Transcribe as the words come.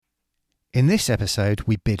In this episode,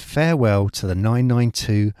 we bid farewell to the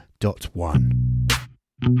 992.1.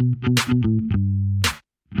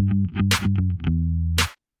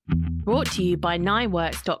 Brought to you by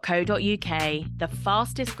nineworks.co.uk, the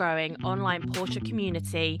fastest growing online Porsche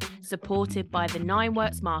community supported by the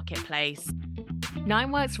Nineworks Marketplace.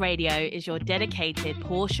 Nineworks Radio is your dedicated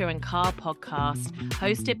Porsche and car podcast,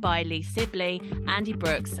 hosted by Lee Sibley, Andy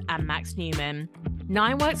Brooks and Max Newman.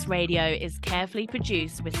 Nineworks Radio is carefully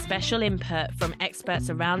produced with special input from experts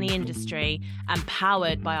around the industry and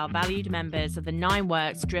powered by our valued members of the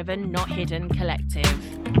Nineworks Driven Not Hidden Collective.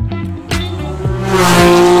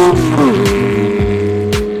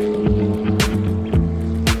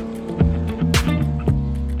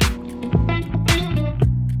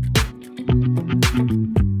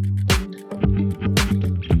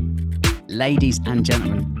 Ladies and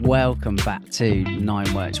gentlemen, welcome back to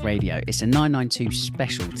Nineworks Radio. It's a 992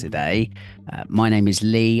 special today. My name is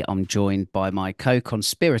Lee. I'm joined by my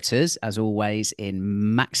co-conspirators, as always,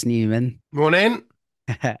 in Max Newman. Morning.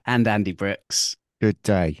 And Andy Brooks. Good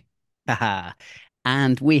day.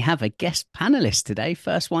 And we have a guest panelist today.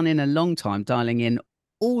 First one in a long time, dialing in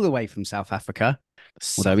all the way from South Africa.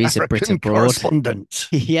 Although he's a Brit abroad. Correspondent.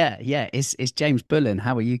 Yeah. It's James Bullen.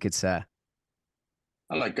 How are you, good sir?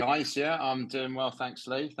 Hello, guys. Yeah, I'm doing well. Thanks,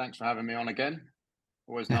 Lee. Thanks for having me on again.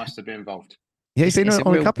 Always nice to be involved. Yeah, you've been It's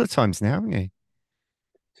on a a couple of times now, haven't you?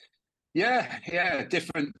 Yeah.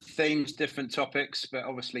 Different themes, different topics, but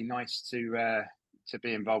obviously nice to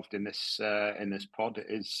be involved in this pod. It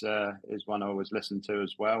is one I always listen to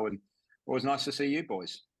as well, and always nice to see you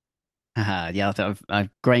boys. Yeah, I've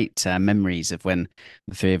great memories of when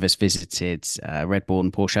the three of us visited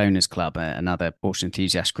Redbourne Porsche Owners Club, another Porsche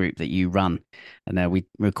enthusiast group that you run, and we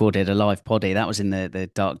recorded a live poddy. That was in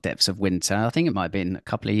the dark depths of winter. I think it might have been a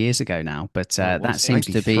couple of years ago now, but that seems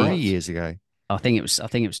to be 3 years ago. I think it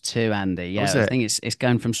was 2, Andy. Yeah, I think it's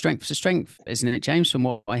going from strength to strength, isn't it, James? From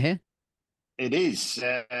what I hear. It is,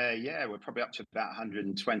 we're probably up to about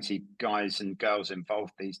 120 guys and girls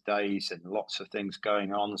involved these days, and lots of things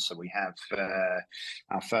going on. So we have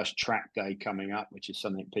our first track day coming up, which is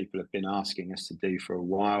something people have been asking us to do for a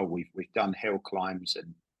while. We've done hill climbs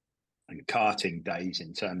and karting days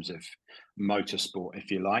in terms of motorsport,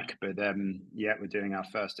 if you like. But we're doing our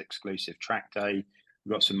first exclusive track day.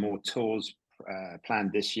 We've got some more tours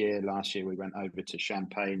planned this year. Last year we went over to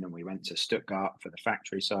Champagne and we went to Stuttgart for the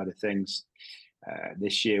factory side of things.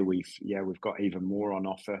 This year we've got even more on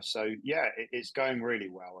offer. So it's going really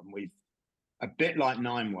well, and we've, a bit like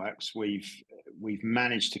Nineworks, we've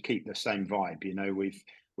managed to keep the same vibe. You know,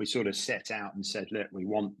 we sort of set out and said, look, we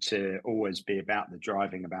want to always be about the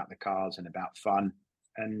driving, about the cars, and about fun.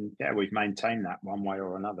 And we've maintained that one way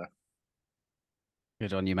or another.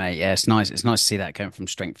 Good on you, mate. Yeah, it's nice. It's nice to see that going from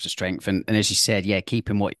strength to strength. And as you said,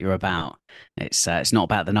 keeping what you're about. It's not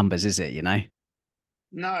about the numbers, is it? You know?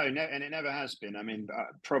 No, and it never has been. I mean,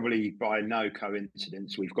 probably by no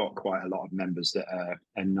coincidence, we've got quite a lot of members that are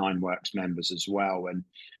Nineworks members as well. And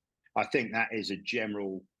I think that is a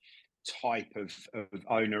general type of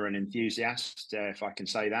owner and enthusiast, if I can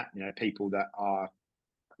say that. You know, people that are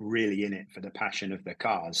really in it for the passion of the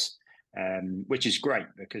cars. Which is great,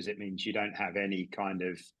 because it means you don't have any kind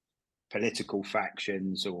of political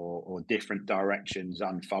factions or different directions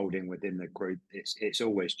unfolding within the group. It's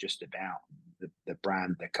always just about the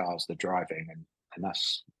brand, the cars, the driving, and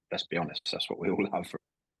that's, let's be honest, that's what we all love.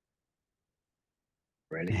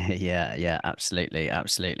 Really. Yeah,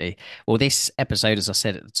 absolutely. Well, this episode, as I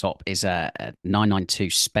said at the top, is a 992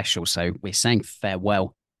 special. So we're saying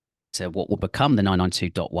farewell to what will become the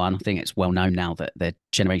 992.1. I think it's well known now that the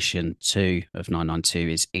generation 2 of 992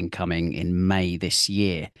 is incoming in May this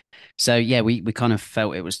year. So we kind of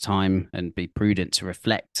felt it was time and be prudent to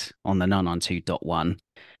reflect on the 992.1.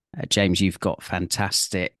 James, you've got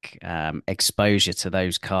fantastic exposure to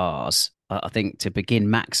those cars. I think to begin,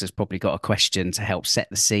 Max has probably got a question to help set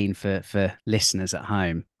the scene for listeners at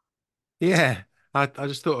home. Yeah, I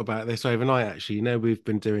just thought about this overnight, actually. You know, we've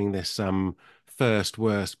been doing this first,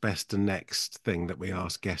 worst, best and next thing that we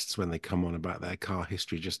ask guests when they come on about their car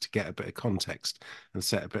history, just to get a bit of context and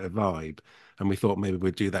set a bit of vibe. And we thought maybe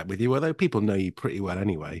we'd do that with you, although people know you pretty well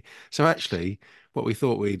anyway. So actually, what we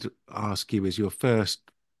thought we'd ask you is your first,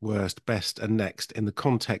 worst, best and next in the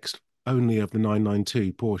context only of the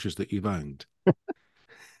 992 Porsches that you've owned.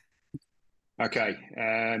 Okay.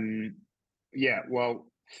 Well,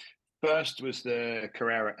 first was the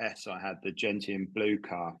Carrera S. I had the Gentian blue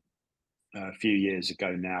car a few years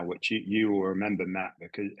ago now, which you will remember, Max,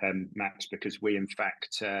 because we in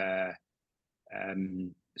fact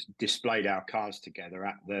displayed our cars together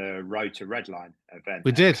at the Road to Redline event.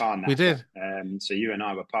 We did. Car We did. So you and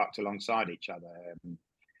I were parked alongside each other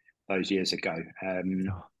those years ago.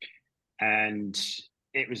 And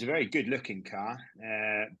it was a very good looking car,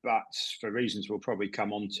 but for reasons we'll probably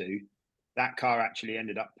come on to, that car actually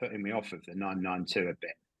ended up putting me off of the 992 a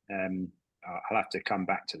bit. I'll have to come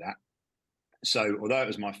back to that. So although it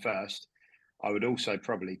was my first, I would also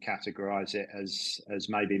probably categorize it as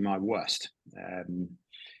maybe my worst.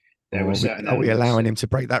 There were certain Are we elements allowing him to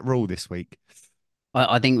break that rule this week?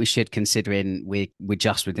 I think we should, considering we're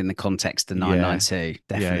just within the context of 992.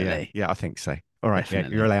 Definitely. Yeah, I think so. All right,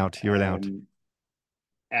 Definitely. yeah, you're allowed. You're allowed.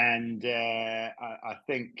 I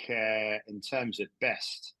think in terms of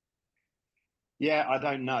best, yeah, I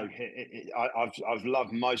don't know. I've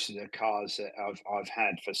loved most of the cars that I've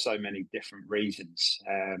had for so many different reasons,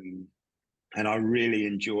 and I really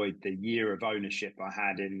enjoyed the year of ownership I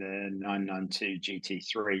had in the 992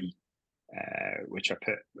 GT3, which I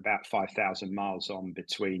put about 5,000 miles on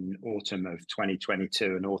between autumn of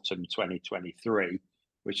 2022 and autumn 2023,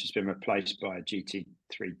 which has been replaced by a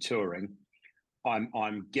GT3 Touring.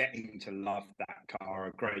 I'm getting to love that car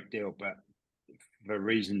a great deal, but for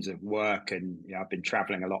reasons of work, and I've been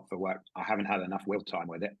traveling a lot for work, I haven't had enough wheel time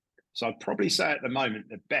with it. So I'd probably say at the moment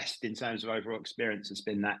the best in terms of overall experience has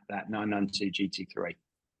been that 992 GT3.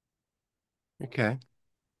 Okay.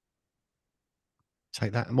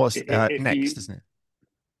 Take that. And what's next, isn't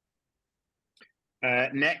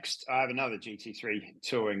it? Next, I have another GT3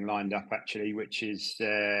 Touring lined up, actually, which is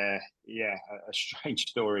a strange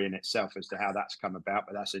story in itself as to how that's come about,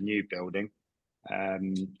 but that's a new building,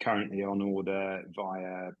 currently on order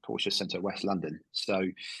via Porsche Centre West London. So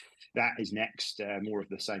that is next, more of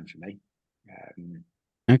the same for me.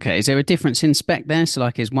 Okay, is there a difference in spec there? So,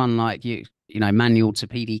 like, is one like you know manual to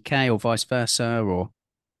PDK or vice versa, or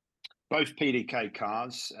both PDK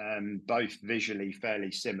cars, both visually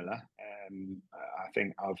fairly similar. I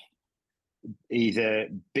think I've either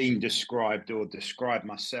been described or described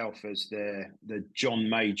myself as the John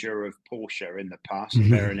Major of Porsche in the past,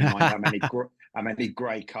 bearing in mind how many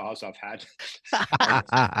grey cars I've had.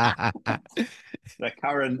 The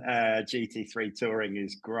current GT3 Touring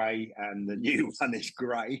is grey, and the new one is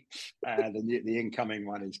grey. The incoming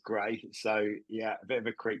one is grey. So yeah, a bit of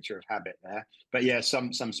a creature of habit there. But yeah,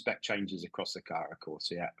 some spec changes across the car, of course.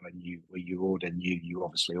 Yeah, when you order new, you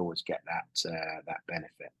obviously always get that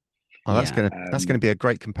benefit. Oh, that's gonna be a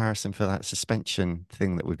great comparison for that suspension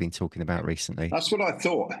thing that we've been talking about recently. That's what I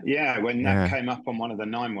thought. Yeah, when that came up on one of the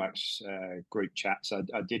Nineworks group chats,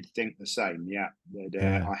 I did think the same. Yeah,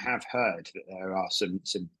 I have heard that there are some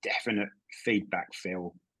definite feedback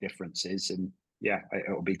feel differences, and yeah,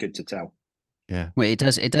 it'll be good to tell. Yeah. Well, it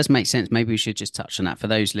does make sense. Maybe we should just touch on that for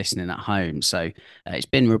those listening at home. So it's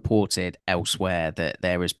been reported elsewhere that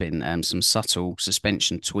there has been some subtle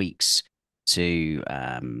suspension tweaks to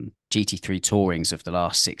GT3 Tourings of the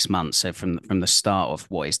last 6 months. So from the start of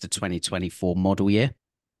what is the 2024 model year,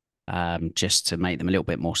 just to make them a little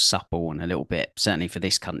bit more supple and a little bit, certainly for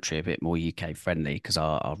this country, a bit more UK friendly, because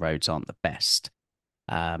our roads aren't the best.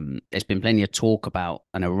 There's been plenty of talk about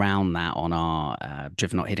and around that on our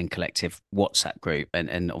Driven Not Hidden Collective WhatsApp group,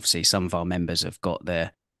 and obviously some of our members have got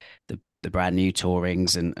the brand new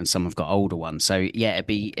Tourings, and some have got older ones. So yeah, it'd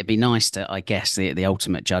be nice to, I guess the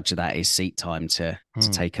ultimate judge of that is Seat Time to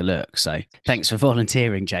take a look. So thanks for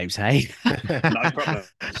volunteering, James. Hey, no problem.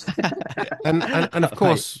 and of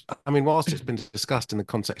course, I mean, whilst it's been discussed in the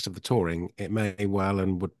context of the Touring, it may well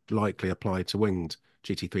and would likely apply to winged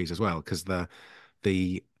GT3s as well, because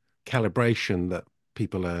the calibration that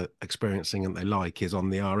people are experiencing and they like is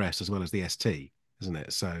on the RS as well as the ST, isn't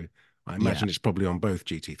it? So I imagine it's probably on both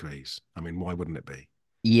GT3s. I mean, why wouldn't it be?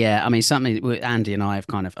 Yeah, I mean, something Andy and I have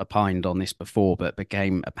kind of opined on this before, but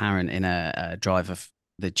became apparent in a drive of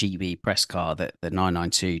the GB press car that the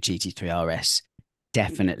 992 GT3 RS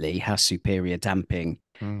definitely has superior damping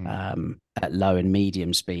at low and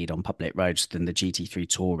medium speed on public roads than the GT3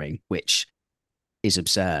 Touring, which is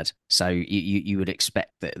absurd. So you would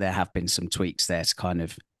expect that there have been some tweaks there to kind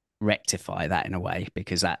of rectify that in a way,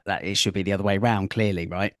 because that it should be the other way around, clearly,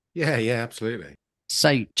 right? Yeah, absolutely.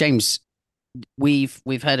 So James, we've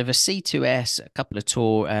heard of a C2S, a couple of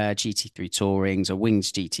GT3 Tourings, a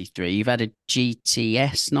Wings GT3. You've had a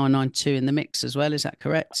GTS 992 in the mix as well, is that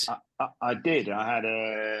correct? I did. I had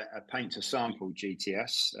a paint to sample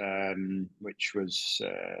GTS, which was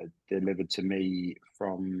delivered to me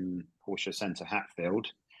from Porsche Centre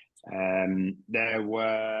Hatfield. There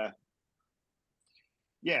were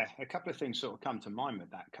a couple of things sort of come to mind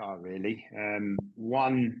with that car, really.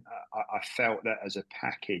 One, I felt that as a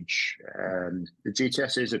package, the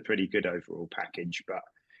GTS is a pretty good overall package, but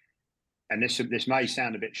and this may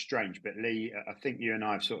sound a bit strange, but Lee, I think you and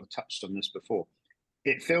I have sort of touched on this before.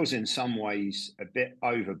 It feels in some ways a bit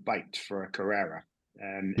overbaked for a Carrera.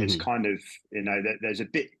 It's kind of, there's a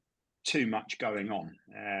bit too much going on.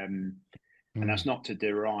 And that's not to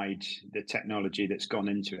deride the technology that's gone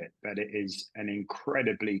into it, but it is an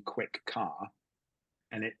incredibly quick car.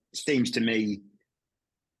 And it seems to me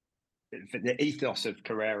the ethos of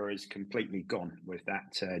Carrera is completely gone with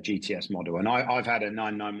that GTS model. And I've had a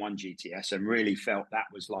 991 GTS and really felt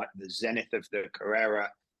that was like the zenith of the Carrera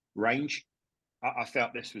range. I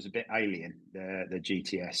felt this was a bit alien, the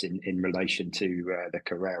GTS in relation to the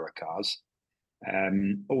Carrera cars.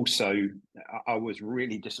 Also, I was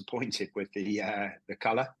really disappointed with the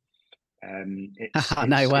colour.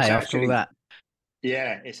 No way, after all that.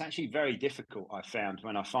 Yeah, it's actually very difficult, I found,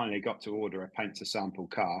 when I finally got to order a paint to sample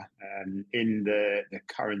car. In the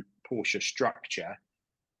current Porsche structure,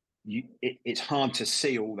 it's hard to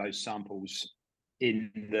see all those samples in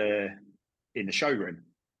the showroom.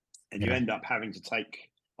 And you end up having to take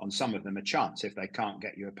on some of them a chance if they can't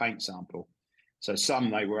get you a paint sample. So some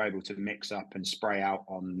they were able to mix up and spray out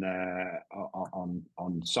on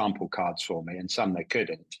sample cards for me, and some they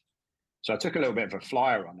couldn't. So I took a little bit of a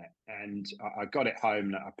flyer on it, and I got it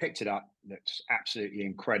home. I picked it up. Looked absolutely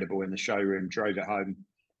incredible in the showroom. Drove it home.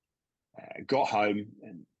 Got home,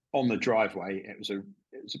 and on the driveway, it was a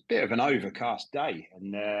bit of an overcast day,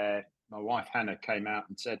 and my wife Hannah came out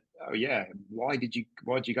and said, "Oh yeah, why did you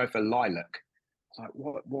go for lilac?" I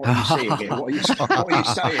was like, what are you seeing here? What are you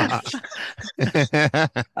saying?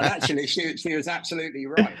 And actually, she was absolutely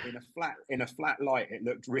right. In a flat light, it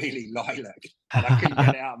looked really lilac, and I couldn't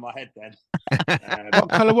get it out of my head then. What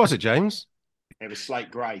colour was it, James? It was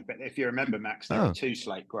slate grey. But if you remember, Max, there were two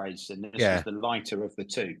slate greys, and this was the lighter of the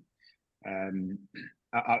two.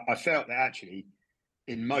 I felt that actually,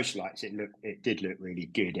 in most lights, it did look really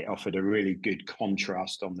good. It offered a really good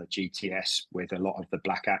contrast on the GTS with a lot of the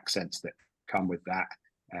black accents that come with that,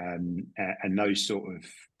 and those sort of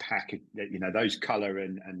package, those color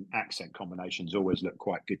and accent combinations always look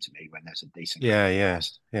quite good to me when there's a decent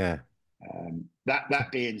contrast.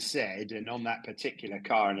 That being said, and on that particular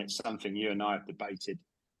car, and it's something you and I have debated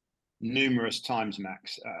numerous times,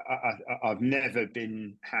 Max, I've never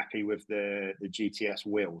been happy with the GTS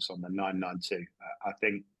wheels on the 992. I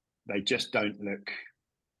think they just don't look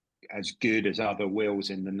as good as other wheels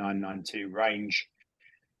in the 992 range.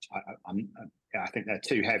 I think they're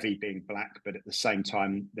too heavy being black, but at the same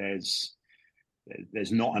time, there's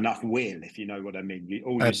not enough wheel, if you know what I mean.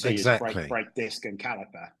 All you see is brake disc and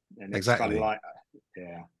caliper, and it's kind of like,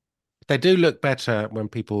 they do look better when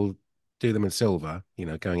people do them in silver,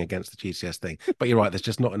 going against the GTS thing. But you're right, there's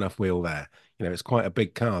just not enough wheel there. It's quite a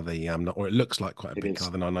big car, or it looks like quite a big car,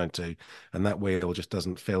 the 992, and that wheel just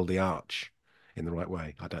doesn't fill the arch in the right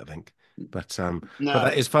way, I don't think. But no. But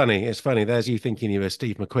that is funny. It's funny. There's you thinking you were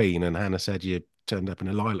Steve McQueen, and Hannah said you turned up in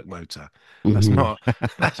a lilac motor. That's not.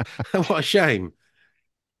 What a shame.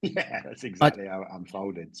 Yeah, that's exactly how it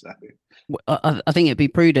unfolded. So I think it'd be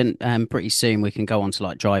prudent. Pretty soon we can go on to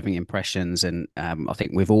like driving impressions, and I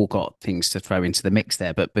think we've all got things to throw into the mix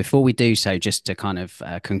there. But before we do so, just to kind of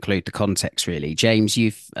conclude the context, really, James,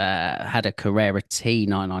 you've had a Carrera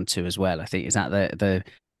T992 as well. I think is that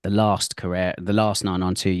the last Carrera, the last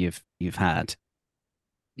 992 you've had.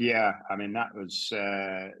 Yeah, I mean that was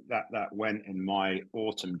that went in my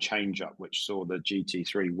autumn change up, which saw the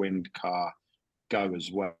GT3 Wind car go as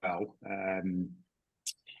well.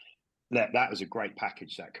 That was a great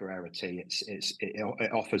package, that Carrera T.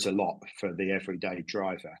 It offers a lot for the everyday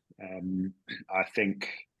driver. I think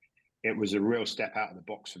it was a real step out of the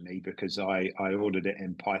box for me because I ordered it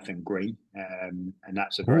in Python Green, and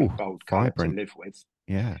that's a very bold color to live with.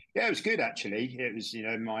 Yeah, it was good actually. It was,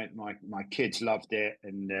 my kids loved it,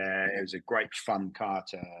 and it was a great fun car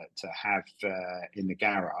to have in the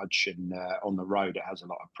garage, and on the road it has a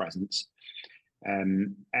lot of presence.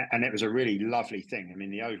 And it was a really lovely thing. I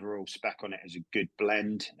mean, the overall spec on it is a good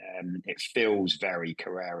blend. It feels very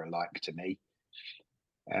Carrera-like to me.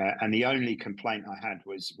 And the only complaint I had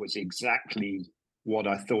was exactly what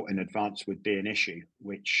I thought in advance would be an issue,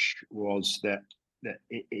 which was that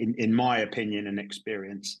in my opinion and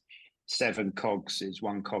experience, 7 cogs is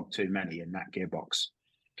 1 cog too many in that gearbox.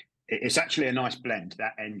 It's actually a nice blend,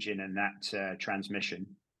 that engine and that transmission,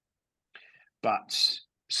 but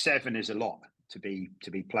 7 is a lot to be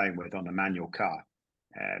playing with on a manual car.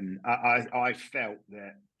 I felt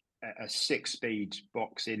that a 6-speed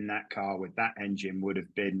box in that car with that engine would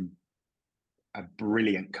have been a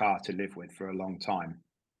brilliant car to live with for a long time.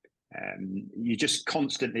 You just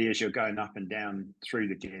constantly, as you're going up and down through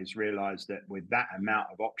the gears, realize that with that amount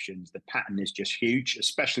of options, the pattern is just huge,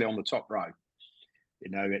 especially on the top row.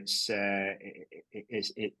 It's a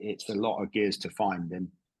lot of gears to find, and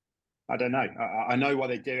I don't know. I know why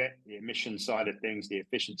they do it, the emission side of things, the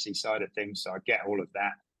efficiency side of things. So I get all of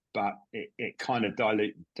that, but it kind of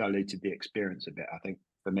diluted the experience a bit, I think,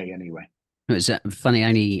 for me anyway. It was funny,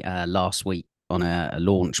 only last week on a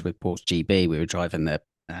launch with Porsche GB, we were driving the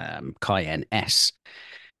Cayenne S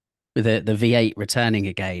with the V8 returning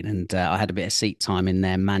again, and I had a bit of seat time in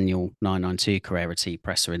their manual 992 Carrera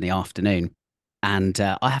T-Presser in the afternoon. And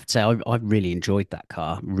I have to say, I really enjoyed that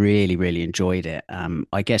car. Really, really enjoyed it.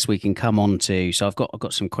 I guess we can come on to. So I've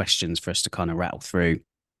got some questions for us to kind of rattle through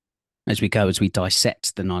as we go, as we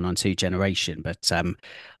dissect the 992 generation. But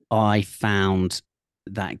I found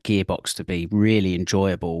that gearbox to be really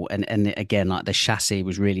enjoyable, and again, like the chassis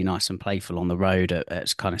was really nice and playful on the road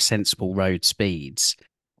at kind of sensible road speeds.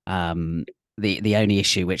 The only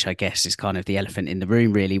issue, which I guess is kind of the elephant in the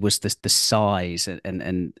room, really, was the size,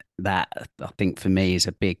 and that I think for me is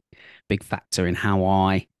a big factor in how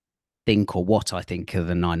I think, or what I think of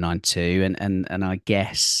the 992, and I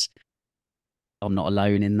guess I'm not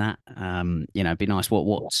alone in that. It'd be nice.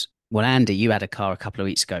 Well, Andy, you had a car a couple of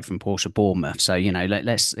weeks ago from Porsche Bournemouth, so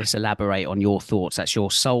let's elaborate on your thoughts. That's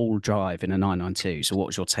your sole drive in a 992. So what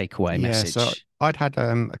was your takeaway message? So I'd had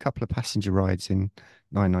a couple of passenger rides in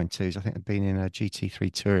 992s. I think I'd been in a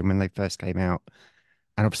GT3 Touring when they first came out,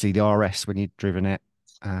 and obviously the RS when you'd driven it.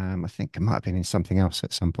 I think I might have been in something else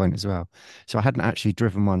at some point as well. So I hadn't actually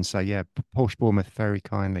driven one. So yeah, Porsche Bournemouth very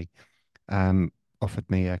kindly offered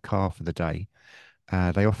me a car for the day.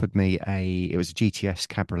 They offered me it was a GTS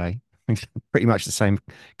Cabriolet, pretty much the same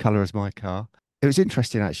color as my car. It was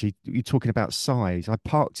interesting, actually. You're talking about size. I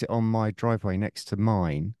parked it on my driveway next to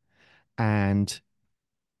mine, and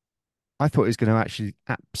I thought it was going to actually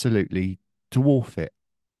absolutely dwarf it.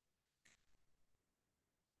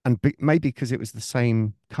 And maybe because it was the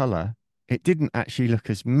same color, it didn't actually look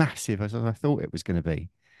as massive as I thought it was going to be.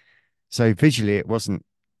 So visually, it wasn't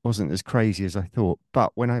as crazy as I thought.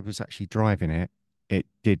 But when I was actually driving it, it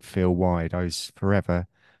did feel wide. I was forever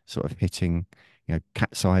sort of hitting,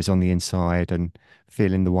 cat's eyes on the inside and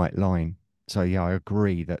feeling the white line. So yeah, I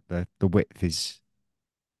agree that the width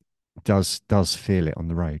does feel it on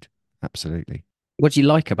the road. Absolutely. What do you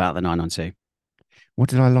like about the 992? What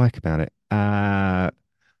did I like about it? I've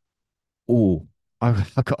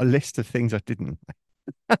got a list of things I didn't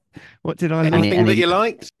like. What did I like? Anything that you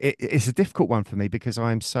liked? It's a difficult one for me because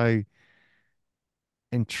I'm so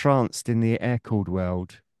entranced in the air-cooled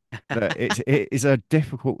world that it is a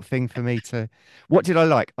difficult thing for me to. What did I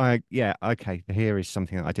like? Okay, here is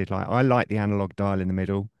something that I did like. I liked the analog dial in the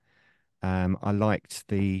middle. I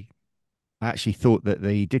actually thought that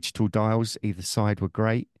the digital dials either side were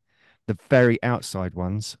great. The very outside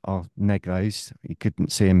ones, I'll neg those. You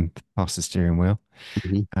couldn't see them past the steering wheel.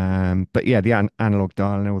 Mm-hmm. But yeah, the analog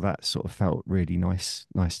dial and all that sort of felt really nice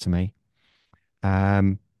to me.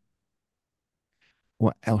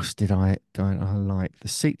 What else did I like? The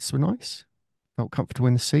seats were nice. Felt comfortable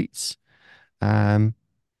in the seats. But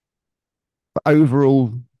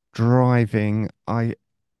overall driving, I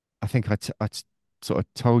think I sort of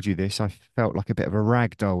told you this. I felt like a bit of a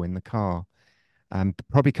rag doll in the car.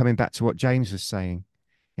 Probably coming back to what James was saying,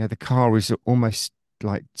 the car was almost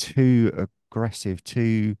like too aggressive,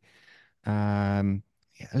 too a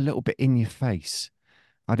little bit in your face.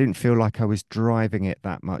 I didn't feel like I was driving it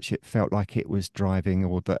that much. It felt like it was driving,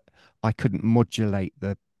 or that I couldn't modulate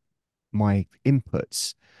my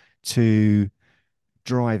inputs to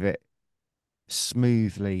drive it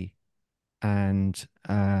smoothly, and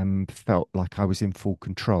felt like I was in full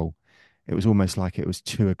control. It was almost like it was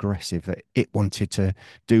too aggressive, that it wanted to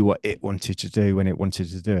do what it wanted to do when it wanted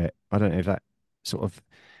to do it. I don't know if that sort of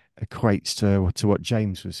equates to what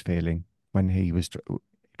James was feeling when he was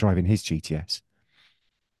driving his GTS.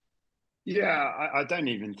 Yeah, I don't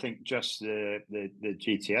even think just the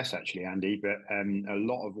GTS actually, Andy, but a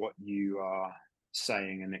lot of what you are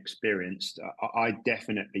saying and experienced, I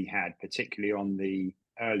definitely had, particularly on the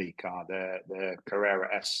early car, the Carrera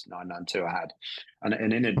S992 I had,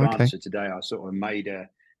 and in advance of today, I sort of made a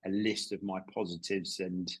list of my positives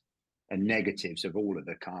and negatives of all of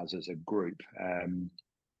the cars as a group.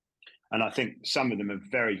 And I think some of them are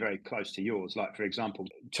very, very close to yours. Like, for example,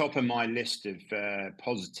 top of my list of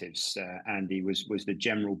positives, Andy, was the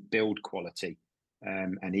general build quality,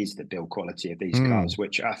 and is the build quality of these cars,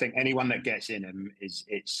 which I think anyone that gets in them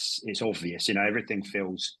it's obvious. Everything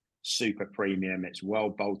feels super premium. It's well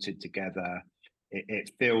bolted together.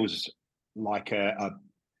 It feels like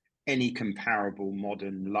any comparable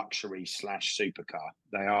modern luxury slash supercar.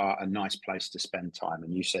 They are a nice place to spend time.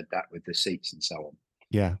 And you said that with the seats and so on.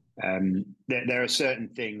 Yeah. There are certain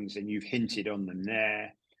things, and you've hinted on them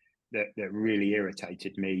there, that really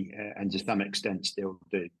irritated me, and to some extent still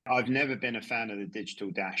do. I've never been a fan of the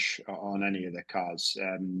digital dash on any of the cars.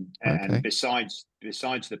 And besides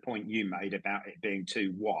the point you made about it being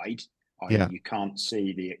too wide, you can't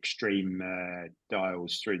see the extreme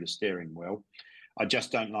dials through the steering wheel. I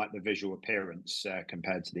just don't like the visual appearance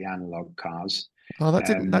compared to the analog cars. Oh, that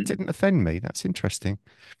didn't offend me. That's interesting.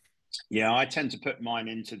 Yeah, I tend to put mine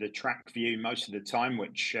into the track view most of the time,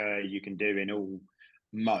 which you can do in all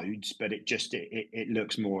modes, but it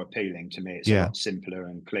looks more appealing to me. It's a lot simpler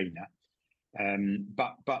and cleaner.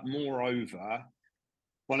 But moreover,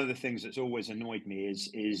 one of the things that's always annoyed me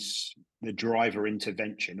is the driver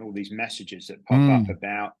intervention. All these messages that pop up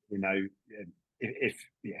about, if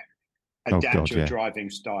adapt your driving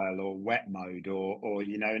style or wet mode or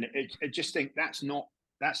and I just think that's not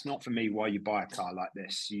for me why you buy a car like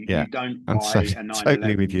this. You don't buy a 911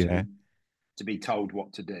 totally with you there. To be told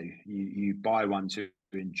what to do. You buy one to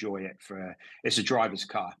enjoy it. It's a driver's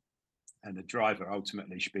car, and the driver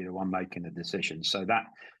ultimately should be the one making the decision. So that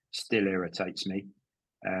still irritates me.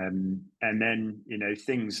 And then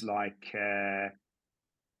things like the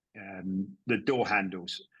door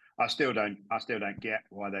handles. I still don't get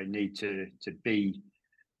why they need to be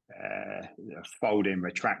fold-in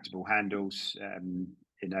retractable handles.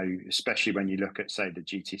 Especially when you look at, say, the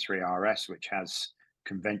GT3 RS, which has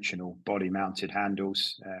conventional body-mounted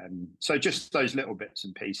handles. So just those little bits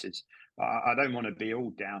and pieces. I don't want to be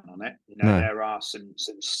all down on it. No. There are some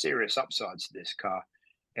serious upsides to this car.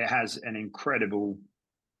 It has an incredible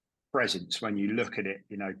presence when you look at it.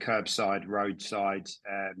 Curbside, roadside.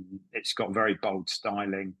 It's got very bold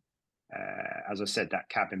styling. As I said, that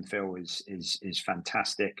cabin feel is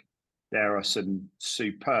fantastic. There are some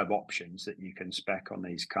superb options that you can spec on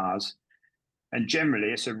these cars. And generally,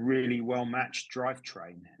 it's a really well-matched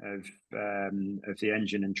drivetrain of the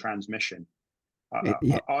engine and transmission. I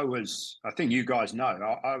think you guys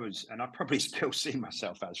know, I was, and I probably still see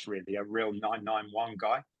myself as really a real 991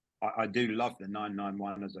 guy. I do love the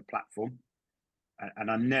 991 as a platform.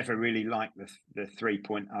 And I never really liked the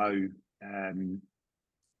 3.0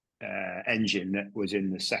 engine that was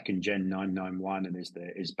in the second gen 991 and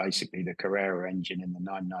is basically the Carrera engine in the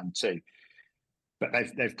 992. But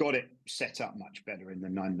they've got it set up much better in the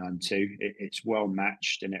 992. It's well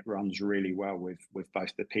matched and it runs really well with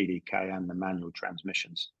both the PDK and the manual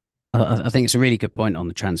transmissions. I think it's a really good point on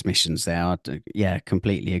the transmissions there.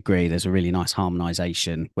 Completely agree. There's a really nice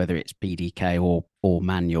harmonization, whether it's PDK or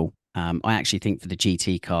manual. I actually think for the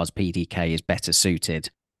GT cars, PDK is better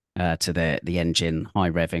suited to the engine,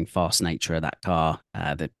 high revving, fast nature of that car.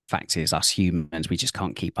 The fact is, us humans, we just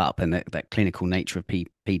can't keep up, and that clinical nature of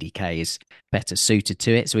PDK is better suited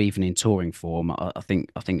to it. So even in touring form, I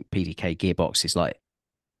think PDK gearbox is like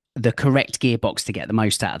the correct gearbox to get the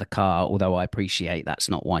most out of the car. Although I appreciate that's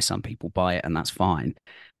not why some people buy it, and that's fine.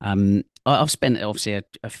 I've spent obviously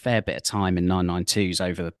a fair bit of time in 992s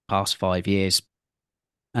over the past 5 years.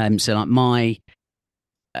 So like my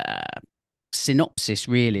synopsis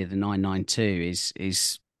really of the 992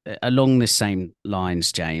 is along the same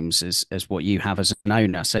lines, James, as what you have as an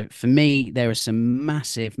owner. So for me, there are some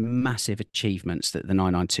massive achievements that the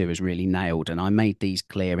 992 has really nailed, and I made these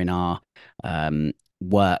clear in our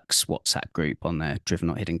Works WhatsApp group on the Driven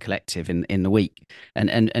Not Hidden Collective in the week.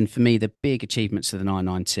 And for me, the big achievements of the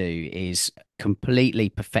 992 is completely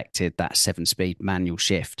perfected that 7-speed manual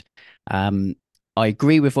shift. I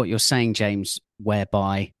agree with what you're saying, James,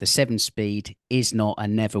 whereby the 7-speed is not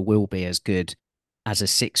and never will be as good as a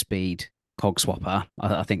 6-speed cog swapper.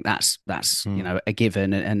 I think that's a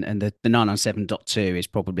given, and the 997.2 is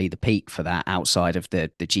probably the peak for that outside of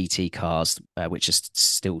the GT cars, which are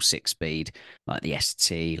still 6-speed, like the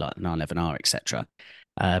ST, like the 911R, etc.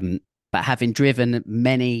 But having driven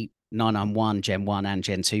many 991 Gen 1 and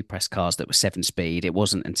Gen 2 press cars that were 7-speed, it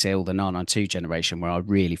wasn't until the 992 generation where I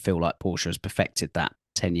really feel like Porsche has perfected that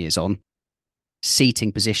 10 years on.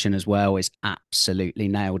 Seating position as well is absolutely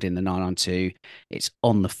nailed in the 992. It's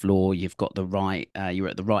on the floor. You've got the right, you're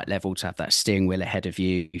at the right level to have that steering wheel ahead of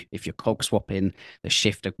you. If you're cog swapping, the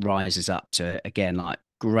shifter rises up to, again, like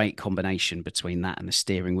great combination between that and the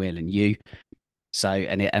steering wheel and you. So,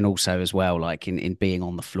 and also as well, like in being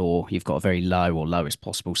on the floor, you've got a very low or lowest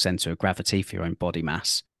possible center of gravity for your own body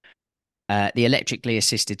mass. The electrically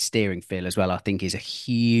assisted steering feel as well, I think, is a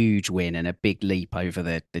huge win and a big leap over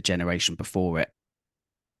the generation before it.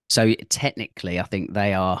 So technically, I think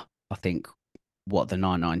they are, what the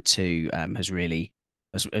 992 has really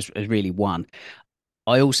won.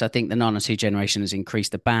 I also think the 992 generation has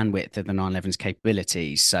increased the bandwidth of the 911's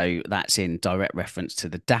capabilities. So that's in direct reference to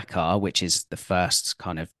the Dakar, which is the first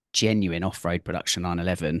kind of genuine off-road production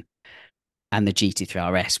 911, and the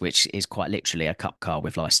GT3 RS, which is quite literally a cup car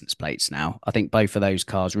with license plates now. I think both of those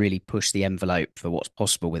cars really push the envelope for what's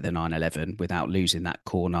possible with the 911 without losing that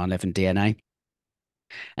core 911 DNA.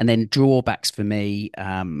 And then drawbacks for me,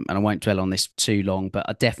 and I won't dwell on this too long, but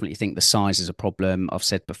I definitely think the size is a problem. I've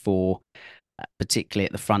said before, particularly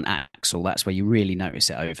at the front axle, that's where you really notice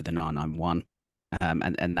it over the 991.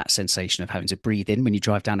 And that sensation of having to breathe in when you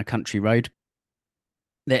drive down a country road.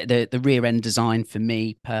 The rear end design for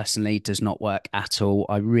me personally does not work at all.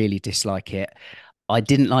 I really dislike it. I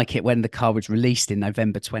didn't like it when the car was released in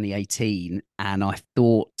November 2018, and I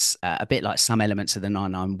thought a bit like some elements of the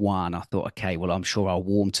 991. I thought, okay, well, I'm sure I'll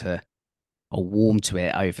warm to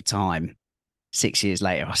it over time. 6 years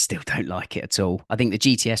later, I still don't like it at all. I think the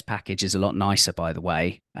GTS package is a lot nicer, by the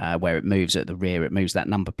way, where it moves at the rear. It moves that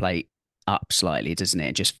number plate up slightly, doesn't it?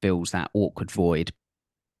 It just fills that awkward void.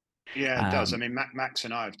 Yeah, it does. I mean, Max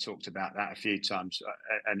and I have talked about that a few times,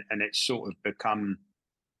 and it's sort of become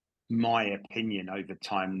my opinion over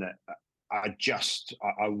time that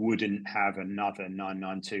I wouldn't have another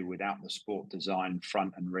 992 without the sport design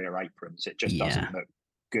front and rear aprons. It just doesn't look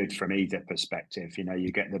good from either perspective. You know,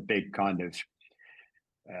 you get the big kind of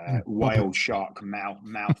whale shark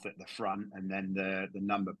mouth at the front, and then the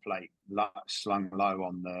number plate slung low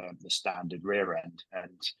on the standard rear end,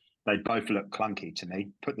 and they both look clunky to me.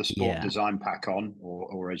 Put the sport design pack on,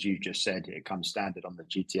 or as you just said, it comes standard on the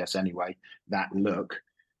GTS anyway, that look,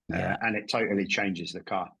 and it totally changes the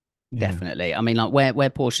car. Definitely. I mean, like where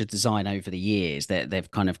Porsche design over the years,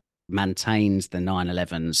 they've kind of maintained the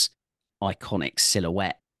 911's iconic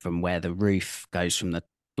silhouette from where the roof flows from the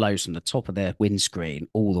top of the windscreen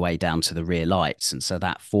all the way down to the rear lights. And so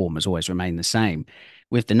that form has always remained the same.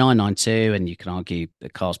 With the 992, and you can argue the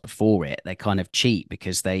cars before it, they kind of cheat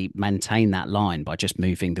because they maintain that line by just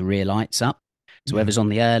moving the rear lights up. So whereas on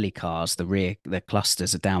the early cars, the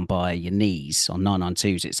clusters are down by your knees, on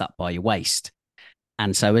 992s, it's up by your waist.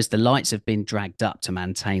 And so as the lights have been dragged up to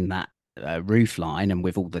maintain that roof line, and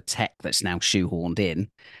with all the tech that's now shoehorned in,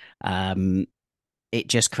 it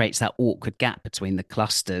just creates that awkward gap between the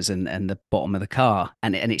clusters and the bottom of the car.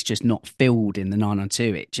 And it's just not filled in the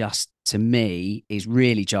 992. It just, to me, is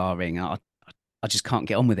really jarring. I just can't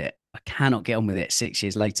get on with it. I cannot get on with it 6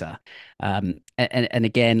 years later. And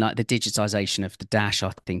again, like the digitization of the dash,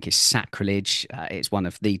 I think is sacrilege. It's one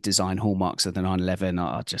of the design hallmarks of the 911.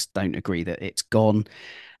 I just don't agree that it's gone.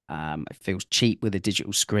 It feels cheap with the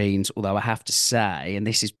digital screens. Although I have to say, and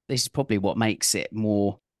this is probably what makes it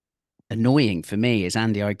more annoying for me, is,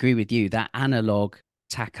 Andy, I agree with you, that analog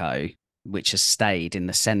tacho, which has stayed in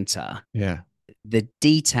the center. Yeah. The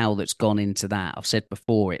detail that's gone into that, I've said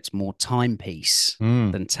before, it's more timepiece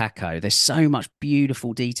than tacho. There's so much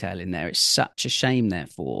beautiful detail in there. It's such a shame,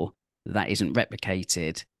 therefore, that isn't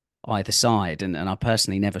replicated either side. And I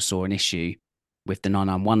personally never saw an issue with the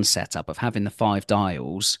 991 setup of having the 5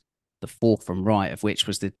 dials, the 4th from right of which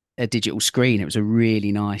was a digital screen. It was a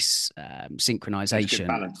really nice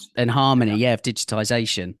synchronization and harmony, of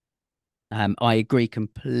digitization. I agree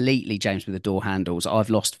completely, James, with the door handles. I've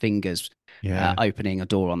lost fingers opening a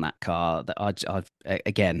door on that car. That I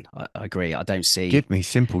agree. I don't see. Give me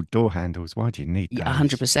simple door handles. Why do you need those?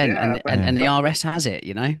 100%. And the RS has it,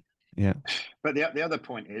 you know. Yeah. But the other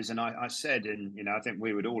point is, and I said, and I think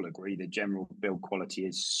we would all agree, the general build quality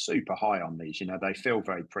is super high on these. They feel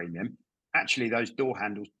very premium. Actually, those door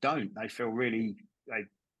handles don't. They feel really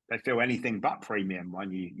they feel anything but premium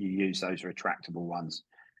when you use those retractable ones.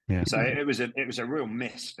 Yeah. So it was a real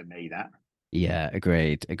miss for me, that. Yeah,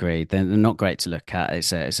 agreed. They're not great to look at.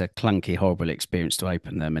 It's a clunky, horrible experience to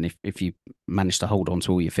open them. And if you manage to hold on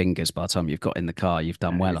to all your fingers by the time you've got in the car, you've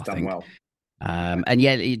done well, I think. Well. And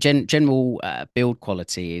general build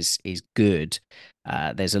quality is good.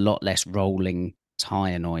 There's a lot less rolling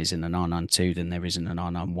tire noise in the 992 than there is in the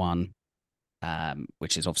 991,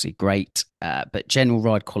 which is obviously great. But general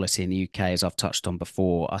ride quality in the UK, as I've touched on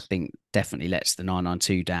before, I think definitely lets the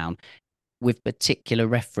 992 down, with particular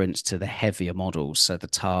reference to the heavier models, so the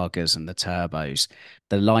Targas and the Turbos.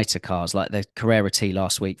 The lighter cars, like the Carrera T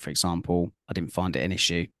last week, for example, I didn't find it an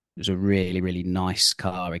issue. It was a really, really nice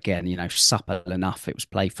car. Again, supple enough. It was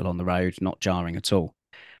playful on the road, not jarring at all.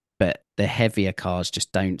 But the heavier cars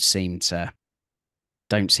just don't seem to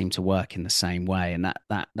work in the same way, and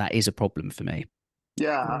that is a problem for me.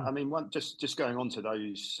 Yeah, I mean, just going on to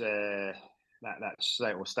those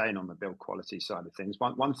staying on the build quality side of things.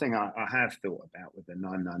 One thing I have thought about with the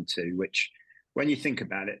 992, which, when you think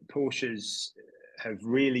about it, Porsches have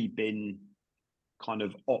really been kind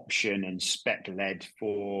of option and spec led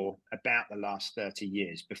for about the last 30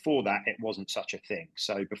 years. Before that, it wasn't such a thing.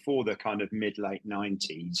 So before the kind of mid late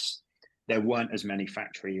 90s, there weren't as many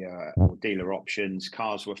factory or dealer options.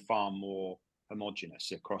 Cars were far more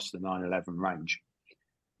homogenous across the 911 range.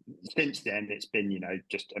 Since then, it's been,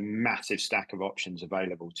 just a massive stack of options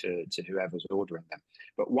available to whoever's ordering them.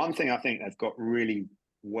 But one thing I think they've got really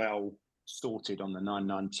well sorted on the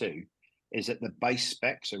 992 is that the base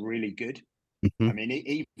specs are really good. Mm-hmm. I mean,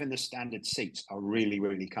 even the standard seats are really,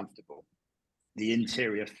 really comfortable. The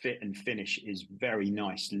interior fit and finish is very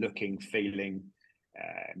nice looking, feeling.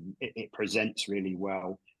 It presents really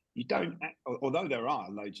well. You don't, although there are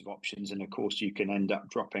loads of options, and of course you can end up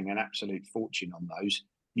dropping an absolute fortune on those.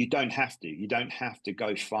 You don't have to. You don't have to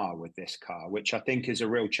go far with this car, which I think is a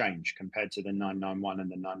real change compared to the 991 and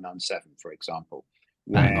the 997, for example,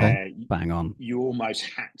 where Bang on. You almost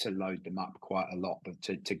had to load them up quite a lot, but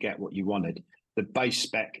to get what you wanted. The base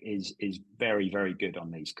spec is very, very good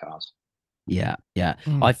on these cars. Yeah.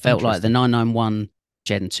 I felt like the 991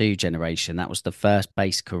 Gen 2 generation, that was the first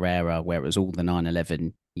base Carrera where it was all the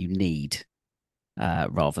 911 you need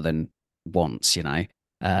rather than wants, The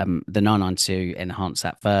 992 enhanced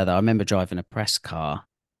that further. I remember driving a press car,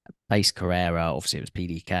 base Carrera, obviously it was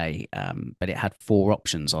PDK, but it had 4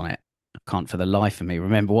 options on it. I can't for the life of me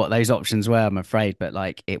remember what those options were, I'm afraid, but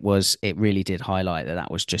like it really did highlight that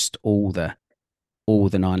was just all the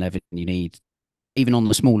 911 you need, even on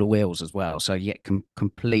the smaller wheels as well. So yeah,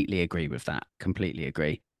 completely agree with that. Completely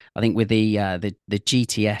agree. I think with the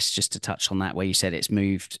GTS, just to touch on that, where you said it's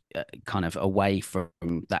moved kind of away from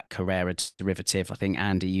that Carrera derivative. I think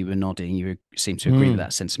Andy, you were nodding. You seem to agree with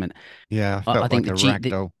that sentiment. Yeah, I think like a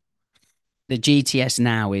ragdoll. The GTS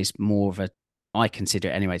now is more of I consider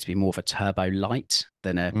it anyway to be more of a turbo light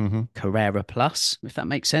than a Carrera Plus, if that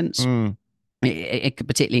makes sense. It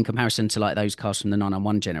particularly in comparison to like those cars from the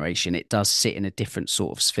 991 generation, it does sit in a different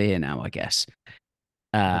sort of sphere now, I guess.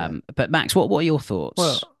 But Max, what are your thoughts?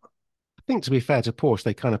 Well, I think to be fair to Porsche,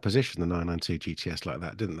 they kind of positioned the 992 GTS like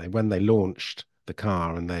that, didn't they? When they launched the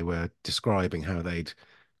car and they were describing how they'd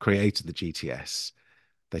created the GTS,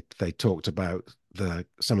 they talked about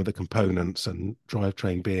some of the components and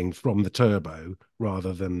drivetrain being from the turbo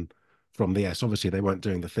rather than from the S. Obviously, they weren't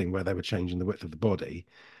doing the thing where they were changing the width of the body,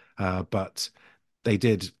 but they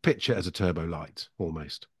did pitch it as a turbo light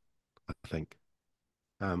almost, I think.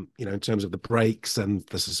 In terms of the brakes and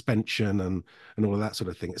the suspension and all of that sort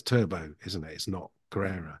of thing, it's turbo, isn't it? It's not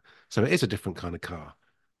Carrera. So it is a different kind of car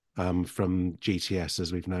from GTS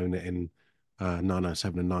as we've known it in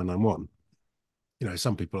 997 and 991.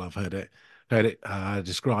 Some people have heard it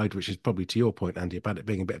described, which is probably to your point, Andy, about it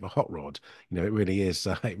being a bit of a hot rod. It really is.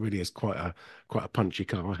 It really is quite a punchy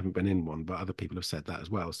car. I haven't been in one, but other people have said that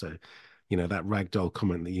as well. So, that ragdoll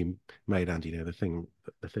comment that you made, Andy, the thing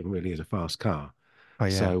really is a fast car. Oh,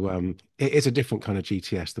 yeah. So it is a different kind of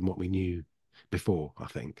GTS than what we knew before, I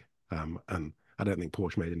think. And I don't think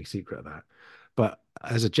Porsche made any secret of that. But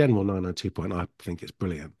as a general 992 point, I think it's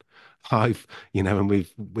brilliant. And we've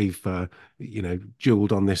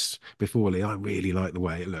jeweled on this before, Lee. I really like the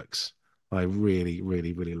way it looks. I really,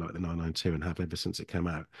 really, really like the 992 and have ever since it came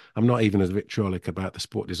out. I'm not even as vitriolic about the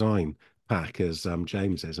sport design pack as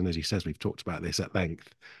James is. And as he says, we've talked about this at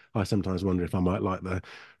length. I sometimes wonder if I might like the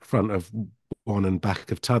front of one and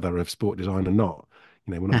back of t'other of sport design and not.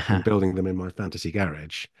 When I'm building them in my fantasy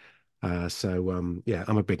garage. Yeah,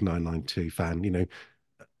 I'm a big 992 fan.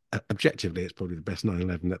 Objectively, it's probably the best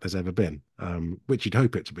 911 that there's ever been, which you'd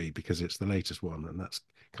hope it to be because it's the latest one, and that's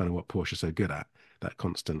kind of what Porsche is so good at, that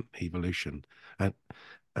constant evolution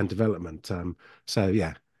and development. So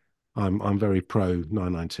yeah, I'm very pro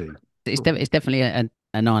 992. It's definitely a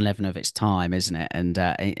 911 of its time, isn't it? And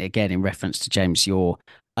again, in reference to James, your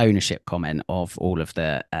ownership comment of all of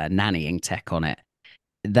the nannying tech on it,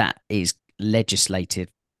 that is legislated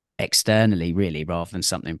externally, really, rather than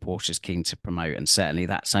something Porsche's keen to promote. And certainly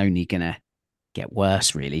that's only going to get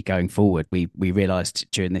worse, really, going forward. We realised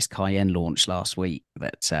during this Cayenne launch last week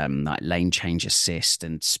that like lane change assist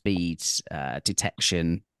and speeds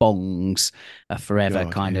detection bongs are forever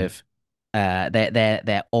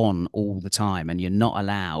they're on all the time, and you're not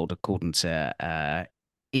allowed, according to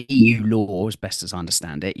EU law, as best as I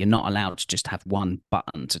understand it, you're not allowed to just have one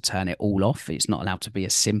button to turn it all off. It's not allowed to be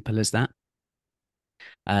as simple as that.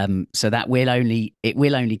 So that will only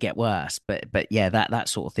get worse. But yeah, that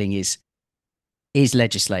sort of thing is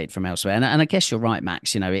legislated from elsewhere. And I guess you're right,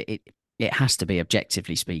 Max. It has to be,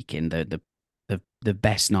 objectively speaking, the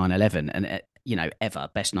best 911 and ever,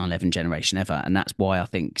 best 911 generation ever. And that's why I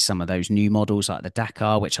think some of those new models like the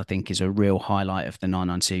Dakar, which I think is a real highlight of the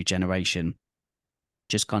 992 generation,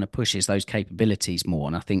 just kind of pushes those capabilities more,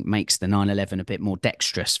 and I think makes the 911 a bit more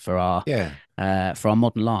dexterous for our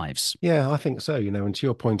modern lives. Yeah, I think so. And to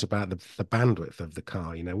your point about the bandwidth of the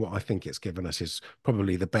car, what I think it's given us is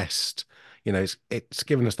probably the best. It's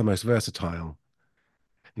given us the most versatile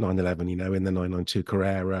 911, in the 992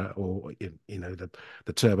 Carrera, or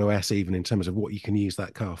the Turbo S, even in terms of what you can use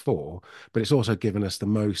that car for. But it's also given us the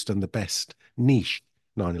most and the best niche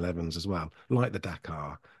 911s as well, like the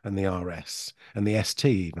Dakar and the RS and the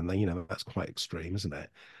ST. Even though, that's quite extreme, isn't it?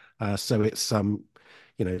 So it's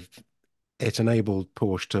it enabled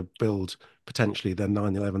Porsche to build potentially the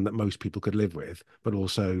 911 that most people could live with, but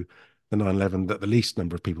also the 911 that the least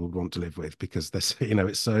number of people would want to live with, because this,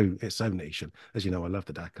 it's so niche. And as you know, I love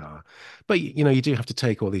the Dakar, but you do have to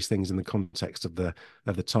take all these things in the context of the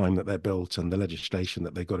time that they're built and the legislation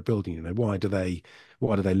that they've got to build. Why do they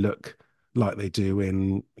look like they do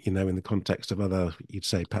in the context of other, you'd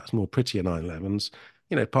say perhaps more prettier 911s?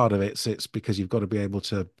 Part of it's because you've got to be able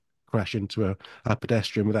to crash into a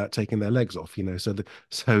pedestrian without taking their legs off,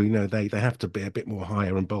 they have to be a bit more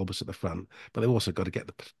higher and bulbous at the front, but they've also got to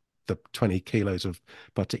get the 20 kilos of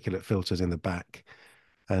particulate filters in the back,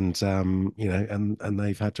 and and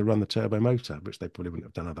they've had to run the turbo motor, which they probably wouldn't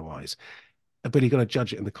have done otherwise. But you've got to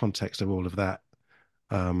judge it in the context of all of that,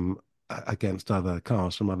 against other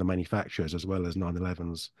cars from other manufacturers as well as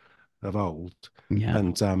 911s of old. Yeah.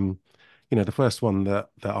 And the first one that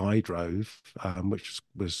I drove, which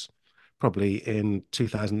was probably in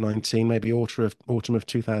 2019, maybe autumn of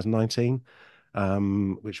 2019,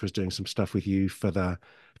 which was doing some stuff with you for the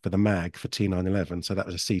mag for T911. So that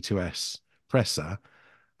was a C2S presser.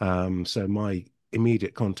 So my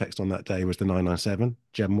immediate context on that day was the 997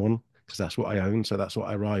 Gen 1, because that's what I owned. So that's what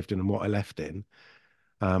I arrived in and what I left in.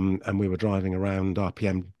 And we were driving around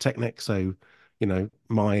RPM Technic. So,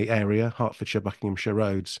 my area, Hertfordshire, Buckinghamshire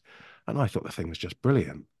roads. And I thought the thing was just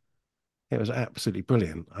brilliant. It was absolutely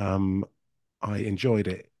brilliant. I enjoyed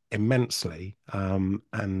it immensely,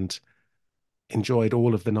 and enjoyed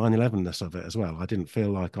all of the 911-ness of it as well. I didn't feel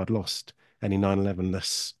like I'd lost any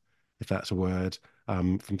 911-ness, if that's a word,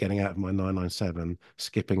 from getting out of my 997,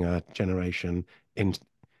 skipping a generation into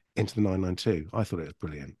the 992. I thought it was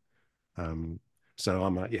brilliant. So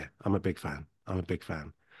I'm a big fan. I'm a big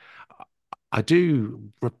fan. I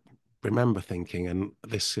do remember thinking, and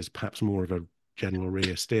this is perhaps more of a general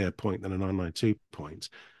rear steer point than a 992 point.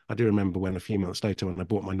 I do remember when a few months later, when I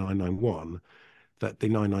bought my 991, that the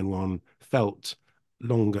 991 felt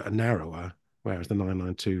longer and narrower, whereas the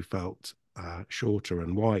 992 felt shorter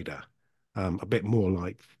and wider, a bit more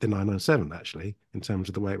like the 997 actually, in terms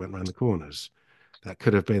of the way it went around the corners. That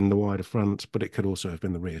could have been the wider front, but it could also have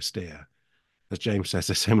been the rear steer. As James says,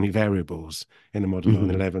 there's so many variables in a modern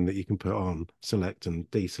 911 that you can put on, select and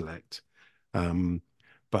deselect.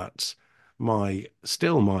 But my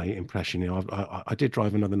impression, I did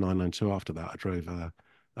drive another 992 after that. I drove a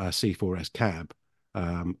C4S cab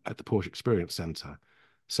at the Porsche Experience Centre.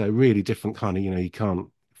 So really different kind of, you can't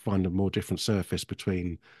find a more different surface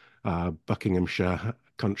between Buckinghamshire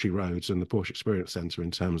country roads and the Porsche Experience Centre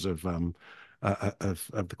in terms of the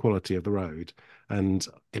quality of the road. And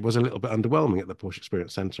it was a little bit underwhelming at the Porsche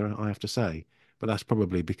Experience Centre, I have to say. But that's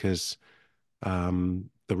probably because the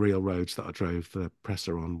real roads that I drove the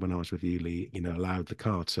presser on when I was with you, Lee, allowed the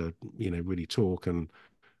car to, really talk and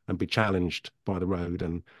be challenged by the road.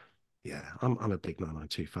 And yeah, I'm a big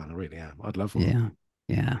 992 fan. I really am. I'd love one.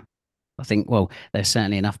 Yeah. I think, well, there's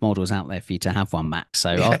certainly enough models out there for you to have one, Max. So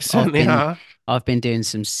I've been doing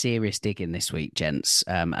some serious digging this week, gents,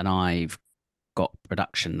 and I've got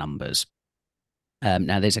production numbers.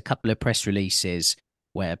 Now, there's a couple of press releases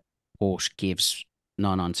where Porsche gives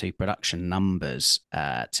 992 production numbers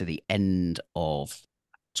to the end of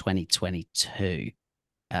 2022,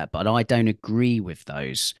 but I don't agree with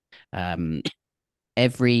those. So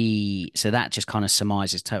that just kind of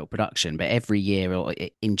surmises total production, but every year or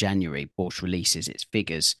in January, Porsche releases its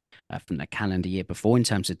figures from the calendar year before in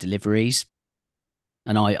terms of deliveries,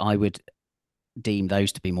 and I would deem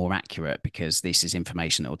those to be more accurate, because this is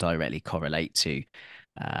information that will directly correlate to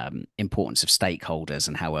importance of stakeholders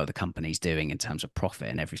and how well the company's doing in terms of profit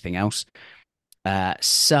and everything else.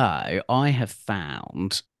 So I have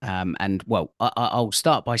found, I'll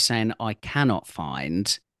start by saying I cannot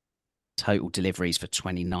find total deliveries for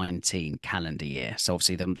 2019 calendar year. So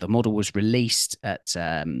obviously the model was released at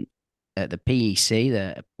the PEC,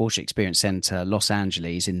 the Porsche Experience Center, Los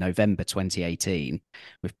Angeles, in November 2018,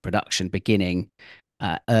 with production beginning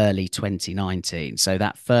early 2019. So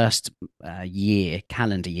that first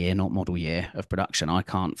calendar year, not model year, of production, I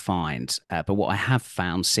can't find. But what I have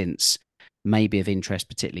found since may be of interest,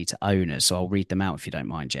 particularly to owners. So I'll read them out if you don't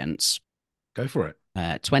mind, gents. Go for it.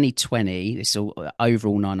 2020, this is all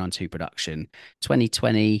overall 992 production.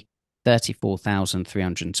 2020,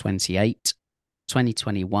 34,328.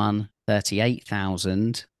 2021,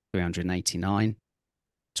 38,389.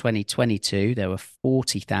 2022, there were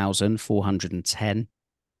 40,410.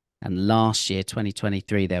 And last year,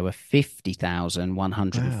 2023, there were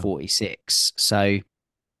 50,146. So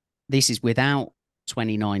this is without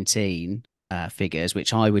 2019 figures,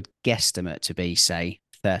 which I would guesstimate to be, say,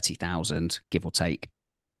 30,000, give or take.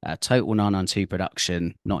 Total 992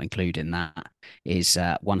 production, not including that, is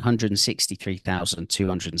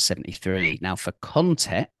 163,273. Now, for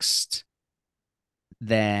context,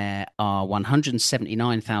 there are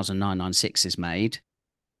 179,996s made,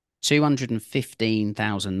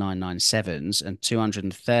 215,997s, and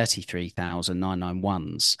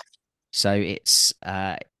 233,991s. So it's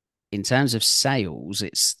in terms of sales,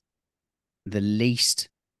 it's the least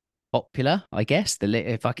popular, I guess,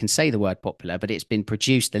 if I can say the word popular, but it's been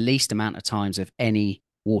produced the least amount of times of any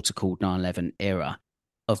water-cooled 911 era.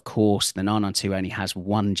 Of course, the 992 only has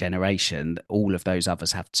one generation. All of those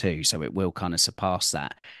others have two, so it will kind of surpass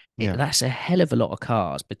that. Yeah. That's a hell of a lot of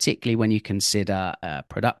cars, particularly when you consider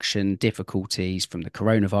production difficulties from the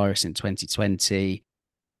coronavirus in 2020,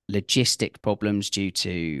 logistic problems due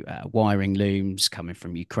to wiring looms coming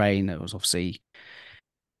from Ukraine. There was obviously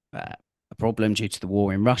a problem due to the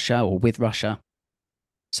war in Russia or with Russia.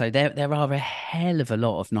 So there are a hell of a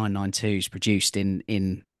lot of 992s produced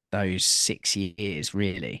in those 6 years,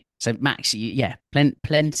 really. So Max,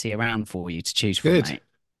 plenty around for you to choose from, Good.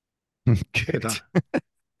 mate. Good.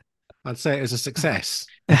 I'd say it was a success.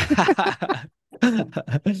 Quite All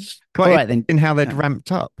right, then. in how they'd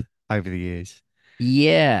ramped up over the years.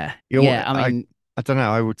 Yeah. I mean, I don't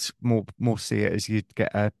know. I would more see it as you'd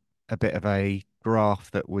get a bit of a graph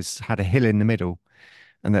that had a hill in the middle,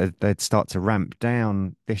 and they'd start to ramp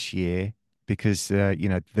down this year because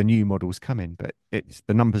the new model's coming, but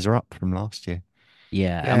the numbers are up from last year.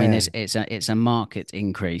 Yeah. I mean, it's a market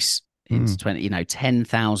increase into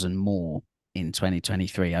 10,000 more in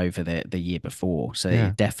 2023 over the year before. So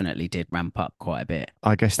it definitely did ramp up quite a bit.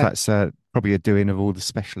 I guess that's probably a doing of all the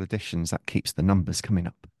special editions that keeps the numbers coming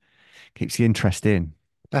up, keeps the interest in.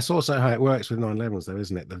 That's also how it works with 911s, though,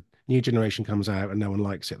 isn't it? The new generation comes out and no one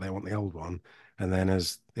likes it. They want the old one. And then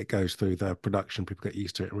as it goes through the production, people get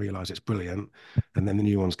used to it and realize it's brilliant. And then the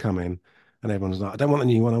new one's coming and everyone's like, I don't want the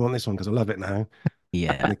new one. I want this one because I love it now.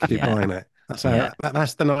 Yeah. And they keep buying it. That's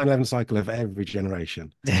the 911 cycle of every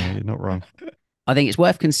generation. Yeah, you're not wrong. I think it's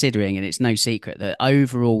worth considering, and it's no secret, that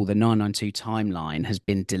overall the 992 timeline has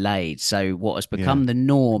been delayed. So what has become the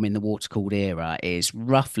norm in the water-cooled era is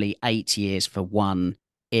roughly 8 years for one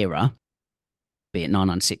era, be it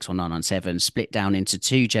 996 or 997, split down into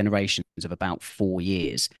two generations of about 4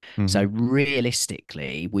 years. Mm-hmm. So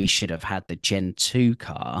realistically, we should have had the Gen 2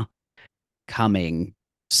 car coming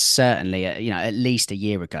certainly at least a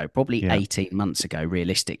year ago, probably 18 months ago,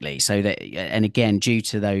 realistically. So that, and again, due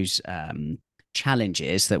to those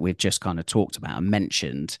challenges that we've just kind of talked about and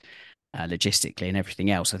mentioned logistically and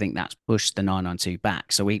everything else, I think that's pushed the 992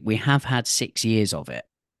 back. So we have had 6 years of it.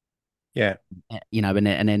 Yeah.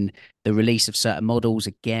 And then the release of certain models,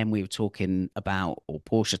 again, we were talking about, or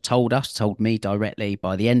Porsche told me directly,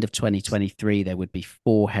 by the end of 2023, there would be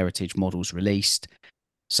 4 heritage models released.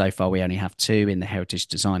 So far, we only have 2 in the Heritage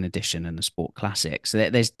Design Edition and the Sport Classic. So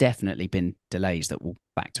there's definitely been delays that will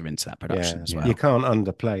factor into that production as well. You can't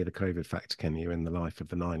underplay the COVID factor, can you, in the life of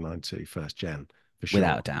the 992 first gen, for sure.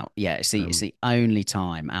 Without a doubt. Yeah, it's the only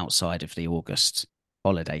time outside of the August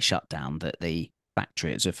holiday shutdown that the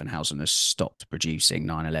factory at Zuffenhausen has stopped producing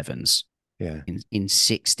 911s in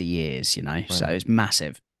 60 years, Right. So it's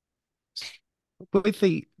massive. With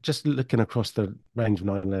just looking across the range of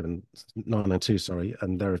 992, sorry,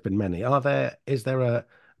 and there have been many, is there a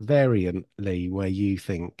variant, Lee, where you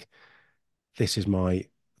think this is my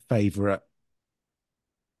favorite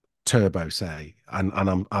turbo, say?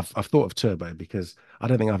 And I've thought of turbo because I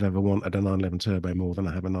don't think I've ever wanted a 911 turbo more than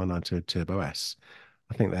I have a 992 Turbo S.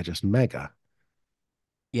 I think they're just mega.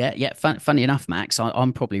 Yeah. Funny enough, Max,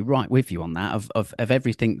 I'm probably right with you on that. Of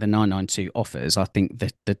everything the 992 offers, I think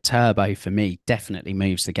the turbo for me definitely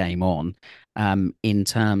moves the game on in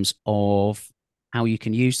terms of how you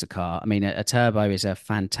can use the car. I mean, a turbo is a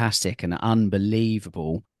fantastic and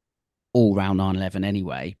unbelievable all-round 911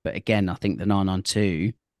 anyway. But again, I think the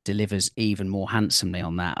 992 delivers even more handsomely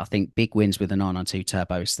on that. I think big wins with the 992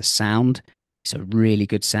 turbo is the sound. It's a really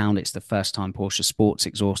good sound. It's the first time Porsche Sports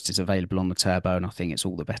exhaust is available on the turbo, and I think it's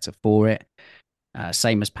all the better for it.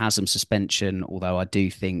 Same as PASM suspension, although I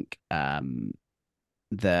do think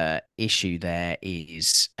the issue there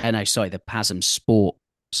is... the PASM Sport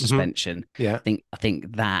suspension. Yeah. I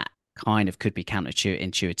think that kind of could be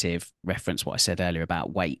counterintuitive, reference what I said earlier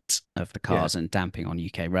about weight of the cars and damping on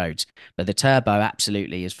UK roads. But the turbo,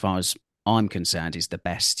 absolutely, as far as I'm concerned, is the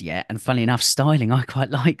best yet. And funny enough, styling, I quite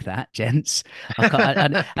like that, gents.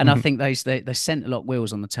 And I think the centre lock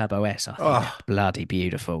wheels on the Turbo S, I think they're bloody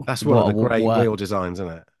beautiful. That's one of the great wheel designs,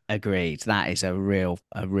 isn't it? Agreed. That is a real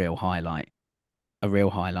highlight. A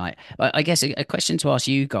real highlight. I guess a question to ask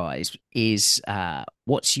you guys is,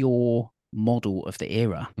 what's your model of the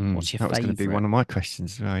era? What's your That was going to be favourite? one of my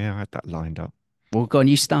questions. Oh, yeah, I had that lined up. Well, go on,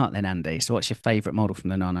 you start then, Andy. So what's your favourite model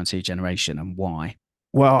from the 992 generation and why?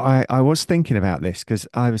 Well, I was thinking about this because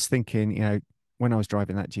I was thinking, when I was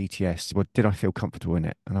driving that GTS, well, did I feel comfortable in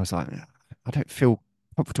it? And I was like, I don't feel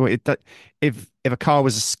comfortable. If a car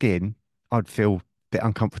was a skin, I'd feel a bit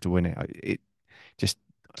uncomfortable in it. It just,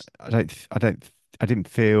 I didn't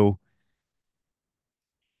feel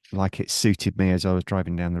like it suited me as I was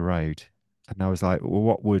driving down the road. And I was like, well,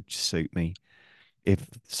 what would suit me if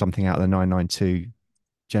something out of the 992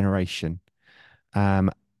 generation?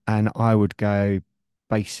 And I would go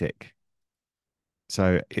basic.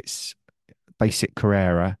 So it's basic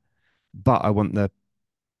Carrera, but I want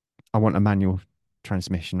a manual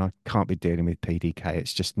transmission. I can't be dealing with PDK.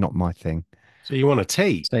 It's just not my thing. So you want a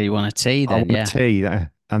T? So you want a T I then, want yeah. a T,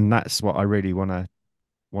 and that's what I really want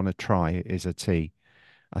to try is a T.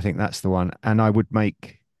 I think that's the one. And I would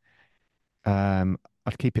make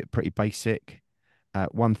I'd keep it pretty basic.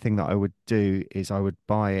 One thing that I would do is I would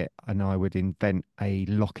buy it and I would invent a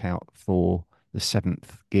lockout for the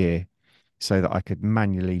seventh gear so that I could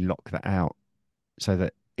manually lock that out so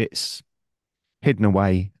that it's hidden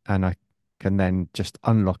away and I can then just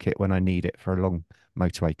unlock it when I need it for a long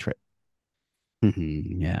motorway trip.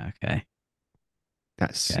 Yeah, okay.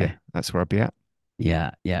 That's where I'd be at.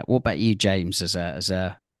 Yeah, yeah. What about you, James, as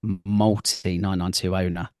a multi 992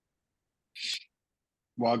 owner?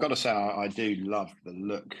 Well, I've got to say, I do love the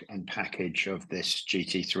look and package of this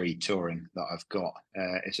GT3 Touring that I've got.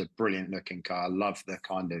 It's a brilliant looking car. I love the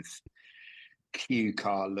kind of Q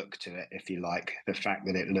car look to it, if you like. The fact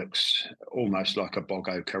that it looks almost like a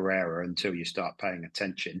Bogo Carrera until you start paying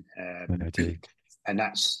attention. I do. And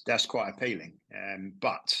that's quite appealing.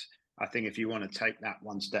 But I think if you want to take that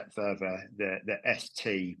one step further, the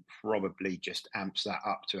ST probably just amps that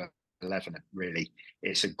up to 11. Really,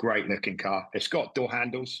 it's a great looking car. It's got door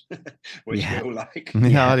handles, which we all like.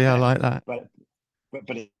 Yeah, I like that. But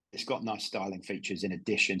it's got nice styling features in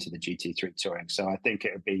addition to the GT3 Touring. So I think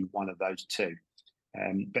it would be one of those two.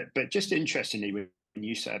 But just interestingly, when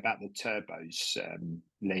you say about the turbos,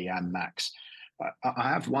 Lee and Max, I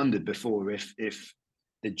have wondered before if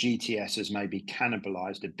the GTS has maybe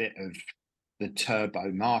cannibalized a bit of the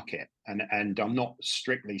turbo market. And I'm not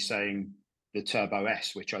strictly saying the Turbo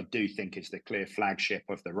S, which I do think is the clear flagship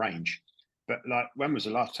of the range. But like, when was the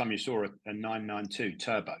last time you saw a 992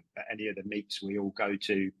 turbo at any of the meets we all go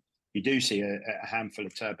to? You do see a handful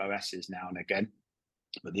of Turbo S's now and again,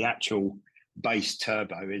 but the actual base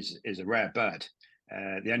turbo is a rare bird.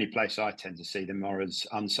 The only place I tend to see them are as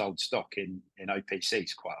unsold stock in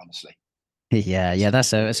OPCs, quite honestly. Yeah,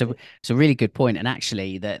 that's a really good point. And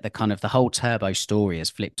actually, the kind of the whole turbo story has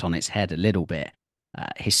flipped on its head a little bit.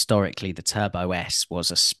 Historically, the Turbo S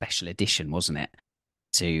was a special edition, wasn't it?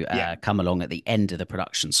 To come along at the end of the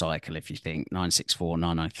production cycle, if you think 964,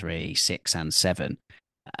 993, 6 and 7.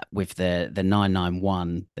 With the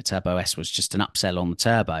 991, the Turbo S was just an upsell on the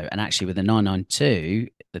turbo. And actually with the 992,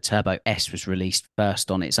 the Turbo S was released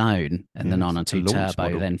first on its own and the 992 Turbo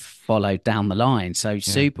model then followed down the line. So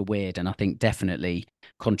super weird. And I think definitely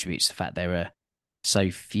contributes to the fact there are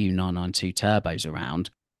so few 992 turbos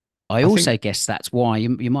around. I also guess that's why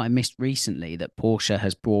you might have missed recently that Porsche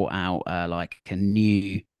has brought out like a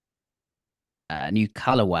new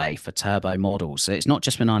colorway for turbo models. So it's not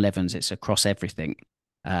just for 911s, it's across everything.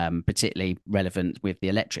 Particularly relevant with the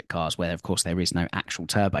electric cars where of course there is no actual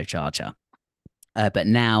turbocharger. But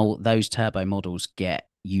now those turbo models get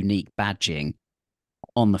unique badging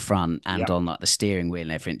on the front and on like the steering wheel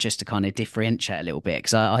and everything, just to kind of differentiate a little bit.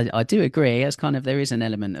 Because I do agree, as kind of there is an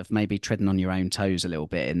element of maybe treading on your own toes a little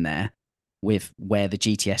bit in there with where the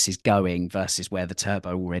GTS is going versus where the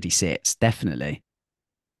turbo already sits. Definitely.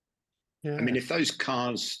 Yeah. I mean, if those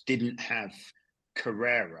cars didn't have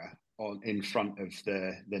Carrera in front of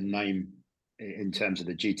the name in terms of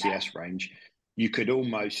the GTS range, you could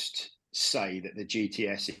almost say that the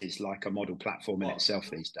GTS is like a model platform in itself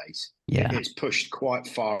these days. Yeah, it's pushed quite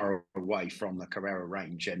far away from the Carrera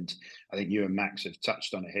range, and I think you and Max have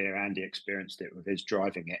touched on it here. Andy experienced it with his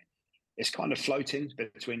driving it. It's kind of floating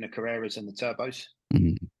between the Carreras and the turbos.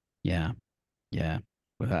 Yeah.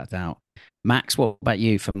 without a doubt. Max, what about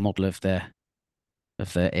you for model of the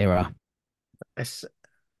era? It's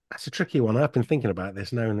That's a tricky one. I've been thinking about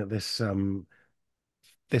this, knowing that this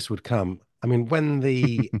would come. I mean, when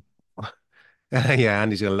the yeah,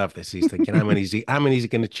 Andy's gonna love this. He's thinking, how many is he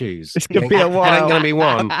gonna choose? It's gonna be a It ain't while. gonna be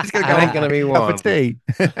one. It's gonna It go ain't gonna be cup one. of tea.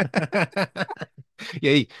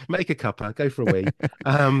 Yeah, make a cuppa, go for a wee.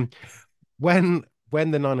 When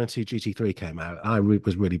the 992 GT3 came out,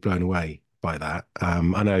 was really blown away by that. I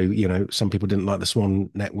know, some people didn't like the Swan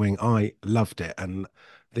neck wing. I loved it, and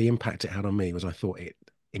the impact it had on me was I thought it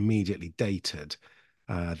immediately dated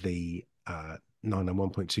the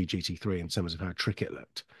 991.2 GT3 in terms of how trick it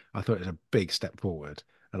looked. I thought it was a big step forward,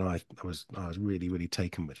 and I was really, really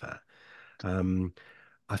taken with that.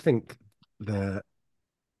 I think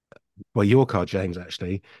your car, James,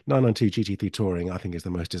 actually, 992 GT3 Touring, I think is the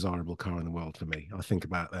most desirable car in the world for me. I think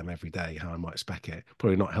about them every day, how I might spec it.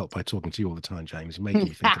 Probably not helped by talking to you all the time, James. You're making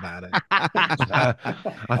me think about it.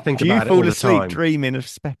 I think Do you about it all fall the asleep time. dreaming of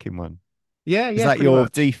specking one? Yeah, Is that pretty your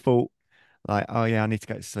much. default? Like, oh yeah, I need to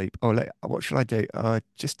go to sleep. Oh, what shall I do?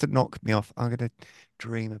 Just to knock me off, I'm gonna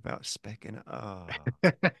dream about specking it. Oh.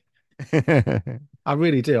 I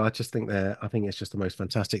really do. I think it's just the most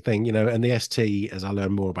fantastic thing, and the ST, as I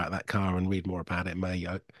learn more about that car and read more about it, may,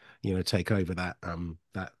 take over that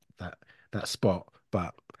spot.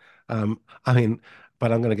 But, I mean,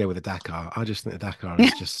 but I'm going to go with the Dakar. I just think the Dakar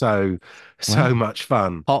is just so Wow. much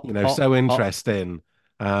fun, Hot, so hot. interesting.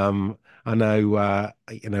 I know,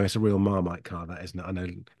 it's a real Marmite car, that isn't it? I know,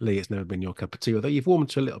 Lee, it's never been your cup of tea, although you've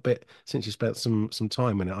warmed to a little bit since you spent some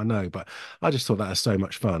time in it. I know, but I just thought that was so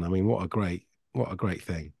much fun. I mean, what a great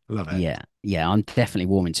thing. Love it. Yeah, I'm definitely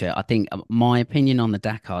warming to it. I think my opinion on the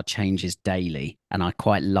Dakar changes daily, and I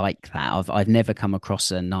quite like that. I've never come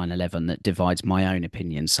across a 911 that divides my own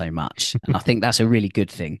opinion so much, and I think that's a really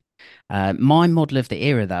good thing. My model of the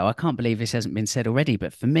era, though, I can't believe this hasn't been said already,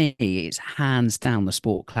 but for me, it's hands down the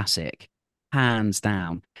Sport Classic. Hands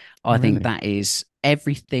down. I think Really? that is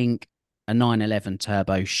everything a 911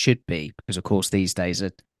 turbo should be, because, of course, these days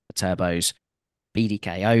are turbos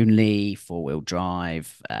BDK only, four-wheel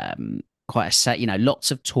drive, quite a set,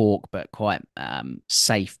 lots of torque, but quite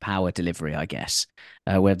safe power delivery, I guess.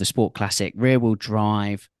 Where the Sport Classic, rear-wheel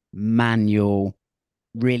drive, manual,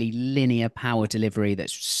 really linear power delivery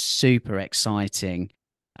that's super exciting,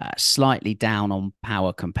 slightly down on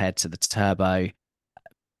power compared to the turbo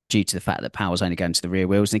due to the fact that power's only going to the rear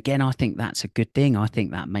wheels. And again, I think that's a good thing. I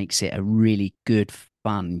think that makes it a really good,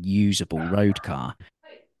 fun, usable road car.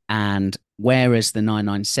 And whereas the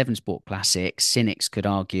 997 Sport Classic, cynics could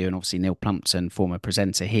argue, and obviously Neil Plumpton, former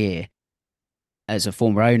presenter here, as a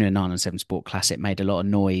former owner of 997 Sport Classic, made a lot of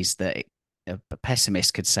noise that a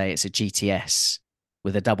pessimist could say it's a GTS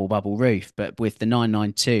with a double bubble roof. But with the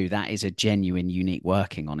 992, that is a genuine, unique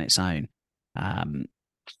working on its own.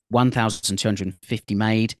 1,250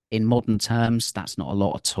 made in modern terms, that's not a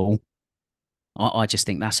lot at all. I just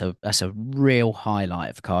think that's a real highlight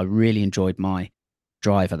of the car. I really enjoyed my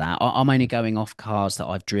drive of that. I'm only going off cars that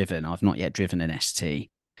I've driven. I've not yet driven an ST.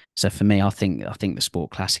 So for me, I think the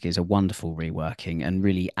Sport Classic is a wonderful reworking and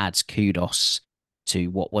really adds kudos to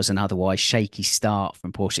what was an otherwise shaky start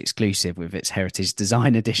from Porsche Exclusive with its Heritage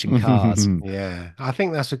Design Edition cars. Yeah, I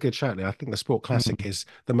think that's a good shout there. I think the Sport Classic is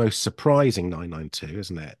the most surprising 992,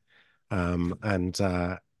 isn't it? And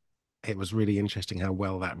it was really interesting how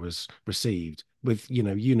well that was received with,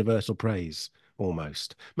 universal praise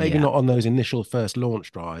almost. Maybe Yeah. not on those initial first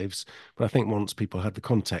launch drives, but I think once people had the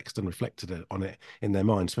context and reflected on it in their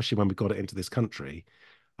mind, especially when we got it into this country,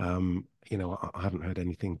 I haven't heard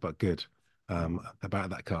anything but good about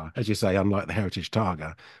that car. As you say, unlike the Heritage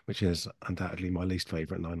Targa, which is undoubtedly my least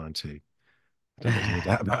favorite 992. I don't think there's any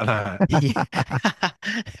doubt about that.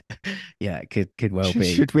 Yeah, it could well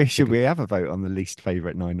be. Should we have a vote on the least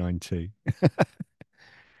favorite 992?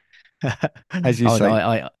 As you Oh, say.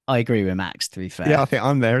 no, I agree with Max, to be fair. Yeah, I think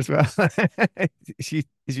I'm there as well. Is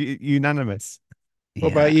unanimous?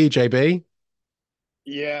 What about you, JB?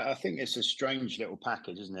 Yeah, I think it's a strange little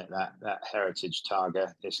package, isn't it? That Heritage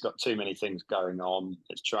Targa. It's got too many things going on.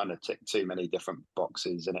 It's trying to tick too many different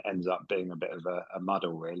boxes, and it ends up being a bit of a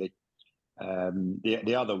muddle, really.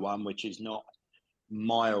 The other one, which is not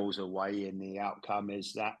miles away in the outcome,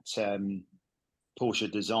 is that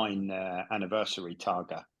Porsche Design Anniversary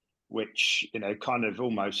Targa, which kind of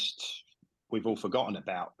almost we've all forgotten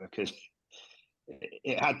about because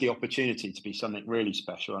it had the opportunity to be something really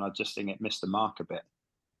special, and I just think it missed the mark a bit.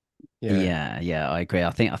 Yeah, I agree.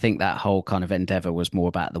 I think that whole kind of endeavor was more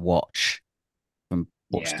about the watch from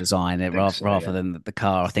Porsche Design rather than the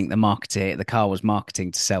car. I think the car was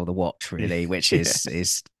marketing to sell the watch, really, which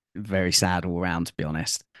is very sad all round, to be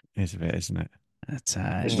honest. It's a bit, isn't it? But,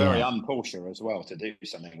 It's very yeah. un-Porsche as well to do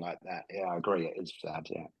something like that. Yeah, I agree. It is sad.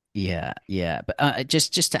 Yeah. Yeah. But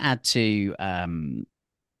just to add to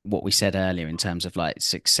what we said earlier in terms of like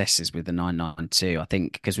successes with the 992, I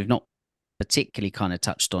think because we've not particularly kind of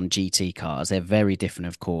touched on GT cars, they're very different,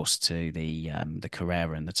 of course, to the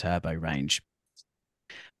Carrera and the Turbo range.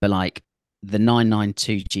 But like the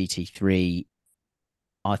 992 GT3,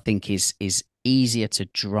 I think is easier to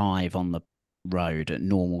drive on the road at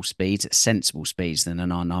normal speeds, at sensible speeds than a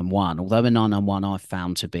 991. Although a 991 I've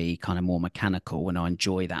found to be kind of more mechanical, and I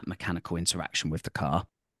enjoy that mechanical interaction with the car.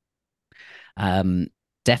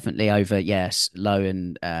 Definitely over, yes, low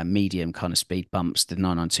and medium kind of speed bumps, the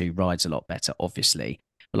 992 rides a lot better, obviously.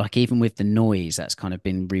 But like even with the noise, that's kind of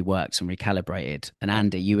been reworked and recalibrated. And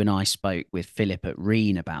Andy, you and I spoke with Philip at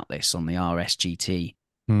Reen about this on the RSGT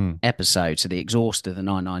episode. So the exhaust of the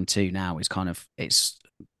 992 now is kind of, it's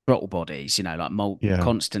throttle bodies, you know, like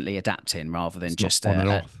constantly adapting rather than just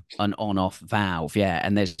an on-off valve. Yeah.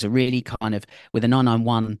 And there's a really kind of, with a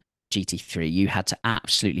 991 GT3, you had to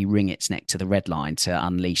absolutely wring its neck to the red line to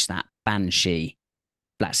unleash that banshee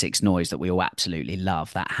flat six noise that we all absolutely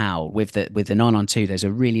love, that howl. With the 992, there's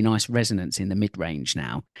a really nice resonance in the mid-range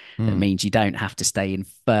now that means you don't have to stay in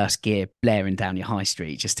first gear blaring down your high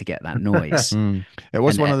street just to get that noise. It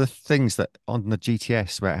was one of the things that on the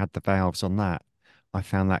GTS where it had the valves on that, I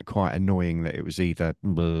found that quite annoying that it was either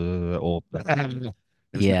or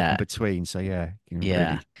in between. So yeah.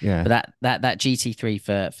 But that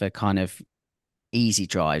GT3 for kind of easy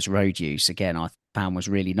drives, road use, again, I found was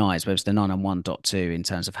really nice. Whereas the 991.2 in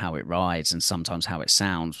terms of how it rides and sometimes how it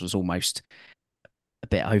sounds was almost a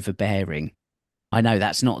bit overbearing. I know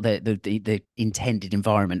that's not the intended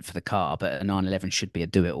environment for the car, but a 911 should be a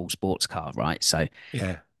do-it-all sports car, right? So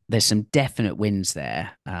yeah, there's some definite wins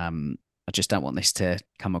there. I just don't want this to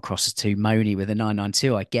come across as too moany with a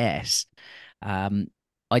 992, I guess.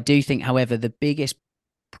 I do think, however, the biggest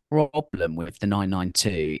problem with the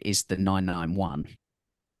 992 is the 991.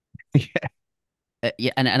 Yeah.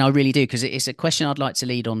 And I really do, because it's a question I'd like to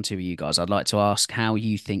lead on to you guys. I'd like to ask how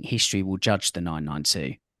you think history will judge the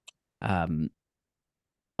 992.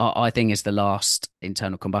 I think as the last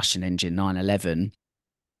internal combustion engine 911,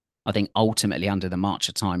 I think ultimately under the march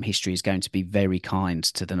of time, history is going to be very kind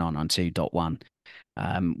to the 992.1.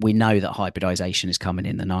 We know that hybridization is coming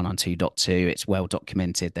in the 992.2. It's well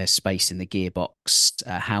documented. There's space in the gearbox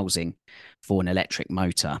housing for an electric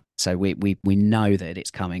motor. So we know that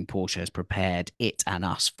it's coming. Porsche has prepared it and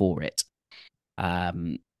us for it.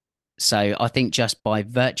 So I think just by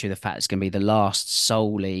virtue of the fact it's going to be the last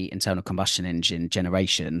solely internal combustion engine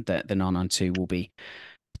generation, that the 992 will be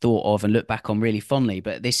thought of and looked back on really fondly.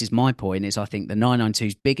 But this is my point, is I think the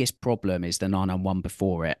 992's biggest problem is the 991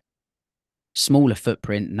 before it. Smaller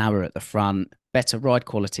footprint, narrower at the front, better ride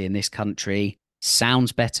quality in this country,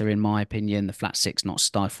 sounds better in my opinion, the flat six not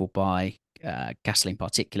stifled by gasoline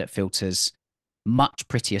particulate filters, much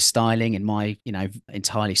prettier styling in my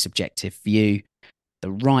entirely subjective view,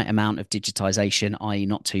 the right amount of digitization, i.e.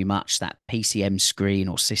 not too much, that PCM screen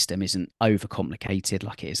or system isn't overcomplicated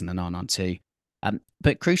like it is in the 992.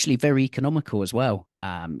 But crucially, very economical as well.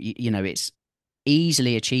 It's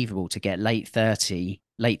easily achievable to get late 30s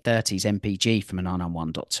MPG from a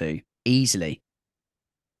 991.2 easily.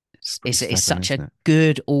 It's such a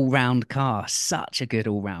good all-round car, So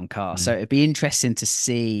it'd be interesting to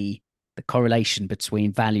see the correlation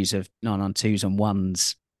between values of 992s and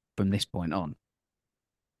ones from this point on.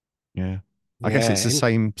 Yeah. I guess it's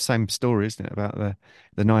the same story, isn't it, about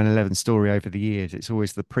the 911 story over the years. It's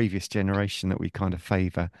always the previous generation that we kind of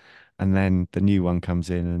favor, and then the new one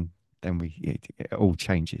comes in, and then it all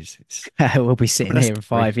changes. We'll be sitting here in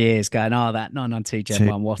 5 years going, that 992 Gen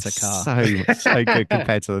 1, what a car. So good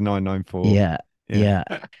compared to the 994. Yeah.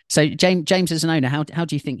 So James, as an owner, how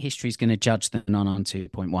do you think history is going to judge the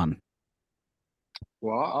 992.1?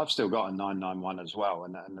 Well, I've still got a 991 as well,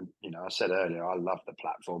 and I said earlier, I love the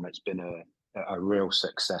platform. It's been a real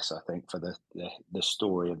success, I think, for the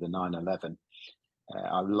story of the 911.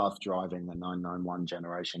 I love driving the 991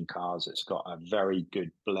 generation cars. It's got a very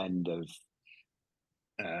good blend of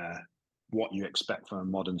what you expect from a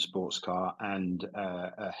modern sports car and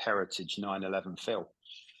a heritage 911 feel.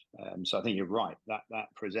 So I think you're right.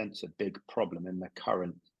 That presents a big problem in the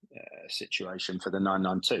current situation for the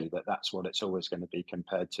 992. That's what it's always going to be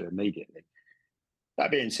compared to immediately.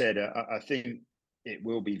 That being said, I think it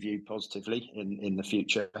will be viewed positively in the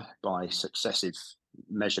future by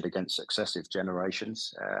measured against successive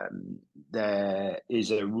generations. There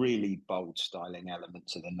is a really bold styling element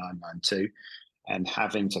to the 992, and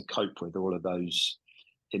having to cope with all of those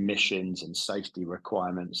emissions and safety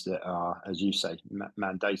requirements that are, as you say,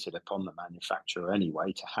 mandated upon the manufacturer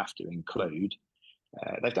anyway to have to include,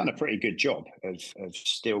 they've done a pretty good job of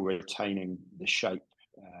still retaining the shape,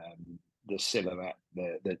 the silhouette,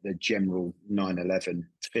 the general 911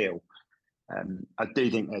 feel. I do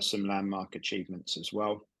think there's some landmark achievements as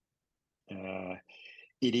well.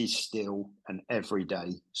 It is still an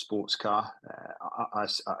everyday sports car.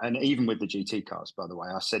 And even with the GT cars, by the way,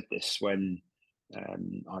 I said this when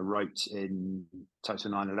I wrote in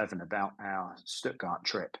Total 911 about our Stuttgart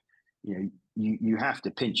trip. You have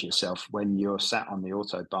to pinch yourself when you're sat on the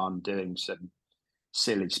Autobahn doing some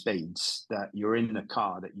silly speeds, that you're in the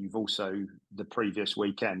car that you've also the previous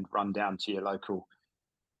weekend run down to your local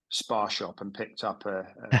Spar shop and picked up a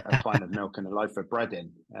pint of milk and a loaf of bread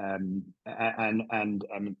in. And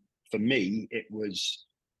for me, it was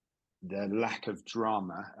the lack of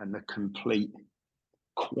drama and the complete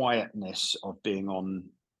quietness of being on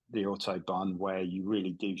the Autobahn, where you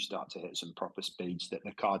really do start to hit some proper speeds, that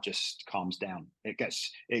the car just calms down. It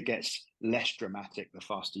gets less dramatic the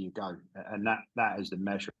faster you go, and that is the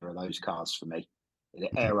measure of those cars for me. The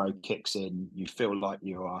aero kicks in, you feel like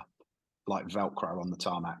you are like Velcro on the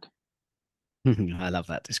tarmac. I love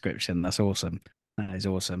that description. That's awesome. That is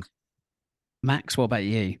awesome. Max, what about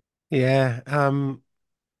you? Yeah,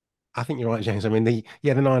 I think you're right, James. I mean, the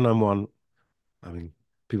 991. I mean,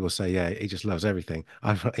 people say, yeah, he just loves everything.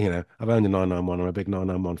 I've owned a 991. I'm a big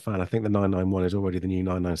 991 fan. I think the 991 is already the new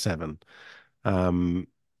 997.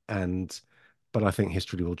 But I think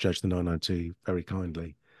history will judge the 992 very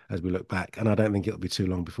kindly as we look back. And I don't think it'll be too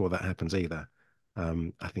long before that happens either.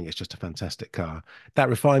 I think it's just a fantastic car. That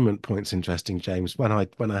refinement point's interesting, James. When I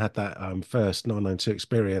had that first 992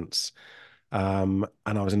 experience, and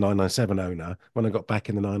I was a 997 owner, when I got back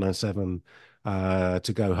in the 997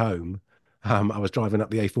 to go home, I was driving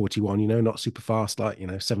up the A41, not super fast, like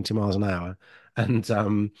 70 miles an hour, and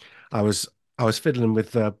I was fiddling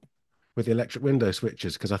with the electric window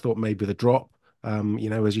switches because I thought maybe the drop.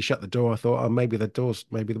 As you shut the door, I thought, oh, maybe the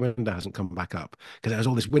window hasn't come back up because there was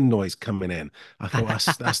all this wind noise coming in. I thought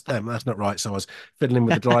that's them, that's not right. So I was fiddling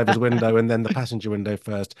with the driver's window and then the passenger window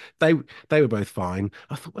first. They were both fine.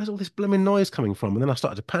 I thought, where's all this blooming noise coming from? And then I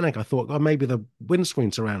started to panic. I thought, oh, maybe the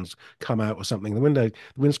windscreen surrounds come out or something. The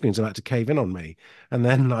windscreen's about to cave in on me. And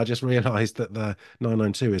then I just realised that the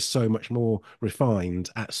 992 is so much more refined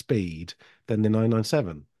at speed than the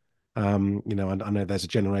 997. I know there's a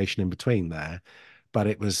generation in between there, but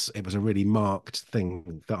it was a really marked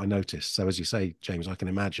thing that I noticed. So as you say, James, I can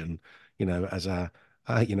imagine, as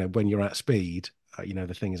when you're at speed,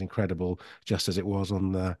 the thing is incredible, just as it was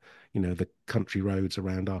on the country roads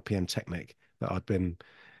around RPM Technic that I'd been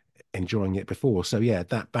enjoying it before. So yeah,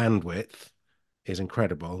 that bandwidth is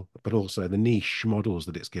incredible, but also the niche models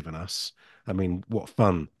that it's given us. I mean, what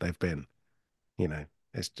fun they've been.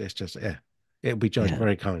 It's just, yeah. It'll be judged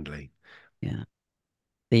very kindly. Yeah.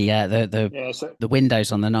 The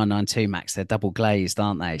windows on the 992 Max, they're double glazed,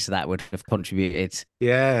 aren't they? So that would have contributed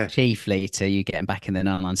chiefly to you getting back in the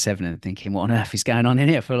 997 and thinking, what on earth is going on in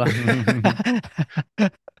here for like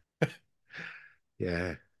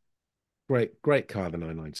Yeah. Great car, the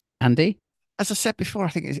 992. Andy? As I said before, I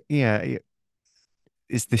think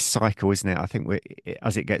it's this cycle, isn't it? I think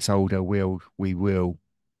as it gets older, we will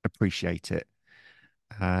appreciate it.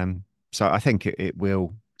 So I think it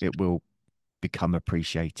will become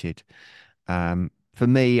appreciated. For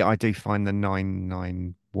me, I do find the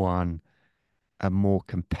 991 a more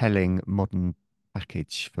compelling modern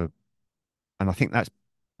package and I think that's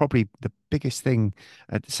probably the biggest thing.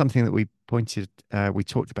 Something that we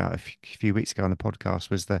talked about a few weeks ago on the podcast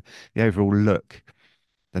was the overall look.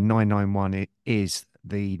 The 991 is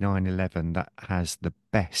the 911 that has the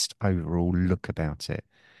best overall look about it.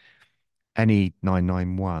 Any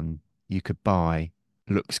 991 you could buy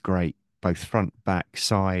looks great, both front, back,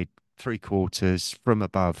 side, three quarters, from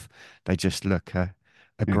above. They just look a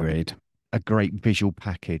great visual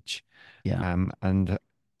package. Yeah. And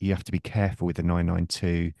you have to be careful with the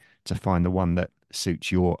 992 to find the one that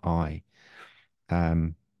suits your eye.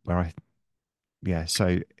 So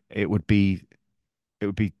it would be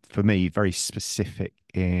for me very specific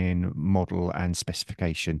in model and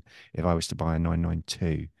specification if I was to buy a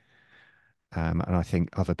 992. And I think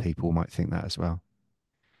other people might think that as well.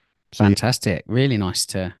 So, fantastic. Really nice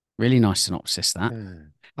synopsis, that. Yeah.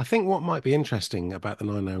 I think what might be interesting about the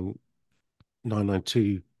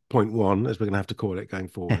 992.1, as we're going to have to call it going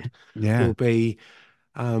forward, will be,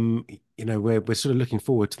 we're sort of looking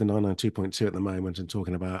forward to the 992.2 at the moment and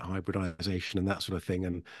talking about hybridization and that sort of thing.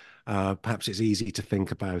 And perhaps it's easy to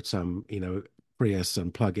think about, Prius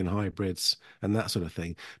and plug-in hybrids and that sort of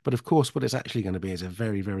thing. But of course, what it's actually going to be is a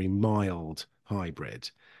very, very mild hybrid.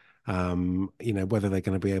 Whether they're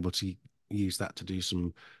going to be able to use that to do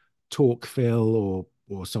some torque fill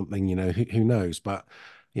or something, who knows? But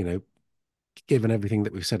given everything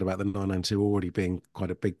that we've said about the 992 already being quite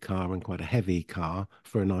a big car and quite a heavy car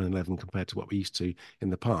for a 911 compared to what we used to in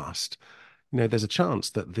the past, there's a chance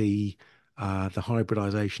that the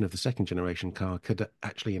hybridization of the second generation car could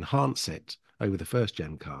actually enhance it over the first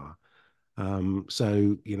gen car.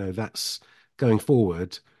 So that's going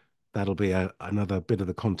forward. That'll be another bit of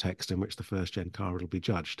the context in which the first gen car will be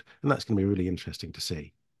judged, and that's going to be really interesting to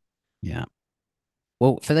see. Yeah.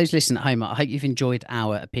 Well, for those listening at home, I hope you've enjoyed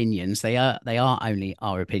our opinions. They are only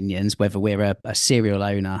our opinions, whether we're a serial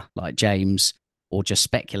owner like James or just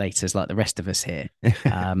speculators like the rest of us here.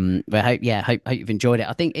 But hope you've enjoyed it.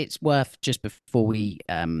 I think it's worth, just before we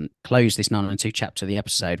close this 992 chapter of the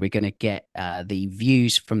episode, we're going to get the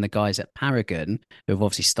views from the guys at Paragon, who have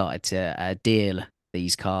obviously started to deal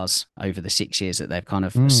these cars over the 6 years that they've kind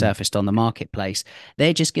of surfaced on the marketplace.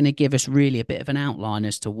 They're just going to give us really a bit of an outline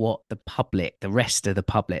as to what the public, the rest of the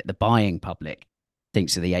public, the buying public,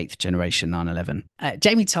 thinks of the 8th generation 911.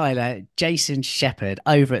 Jamie Tyler, Jason Shepherd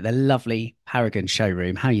over at the lovely Paragon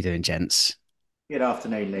showroom. How are you doing, gents? Good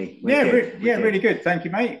afternoon, Lee. Really good. Thank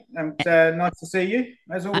you, mate. And nice to see you,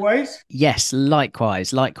 as always. Yes,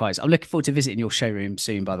 likewise. I'm looking forward to visiting your showroom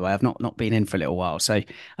soon, by the way. I've not been in for a little while. So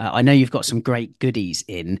I know you've got some great goodies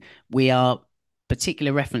in. We are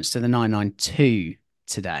particular reference to the 992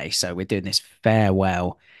 today. So we're doing this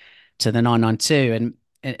farewell to the 992.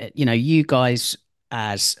 And you guys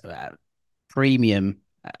as premium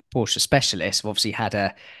Porsche specialists have obviously had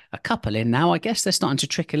a couple in now. I guess they're starting to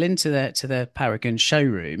trickle into the Paragon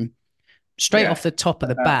showroom. Straight off the top of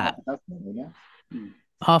the bat,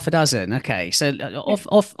 half a dozen. Okay, so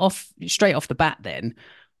off straight off the bat, then,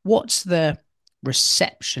 what's the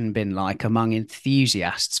reception been like among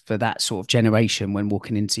enthusiasts for that sort of generation when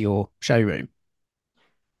walking into your showroom?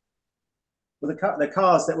 Well, the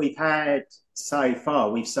cars that we've had so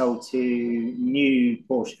far, we've sold to new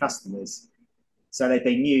Porsche customers. So they've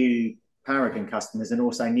been new Paragon customers and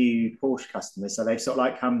also new Porsche customers. So they've sort of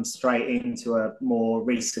like come straight into a more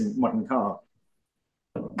recent modern car.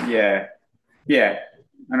 Yeah.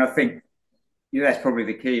 And I think that's probably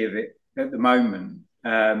the key of it at the moment.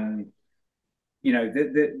 To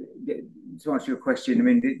answer your question, I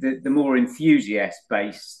mean, the more enthusiast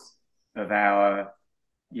based of our,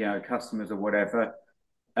 customers or whatever,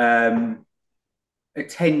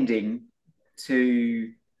 attending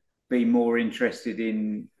to be more interested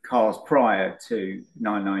in cars prior to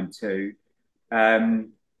 992.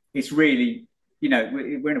 It's really,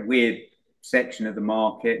 we're in a weird section of the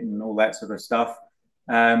market and all that sort of stuff.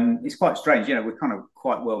 It's quite strange. We're kind of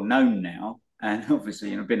quite well known now, and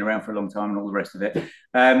obviously, been around for a long time and all the rest of it.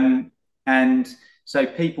 And so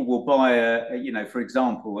people will buy for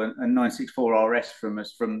example, a 964 RS from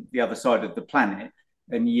us from the other side of the planet,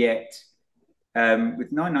 and yet with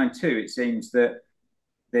 992, it seems that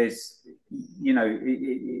there's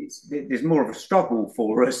there's more of a struggle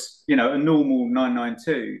for us, a normal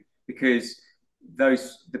 992, because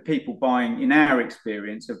the people buying, in our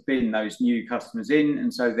experience, have been those new customers in,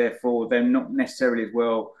 and so therefore they're not necessarily as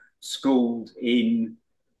well schooled in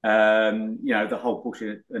the whole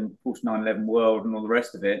Porsche and Porsche 911 world and all the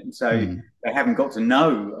rest of it, and so they haven't got to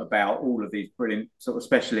know about all of these brilliant sort of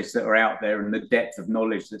specialists that are out there and the depth of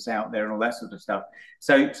knowledge that's out there and all that sort of stuff.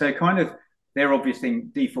 So kind of their obvious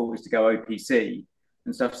default is to go OPC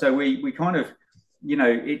and stuff. So we kind of,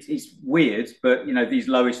 it's weird, but, these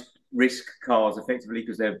lowest risk cars, effectively,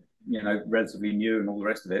 because they're, relatively new and all the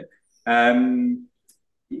rest of it,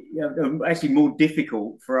 actually more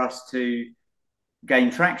difficult for us to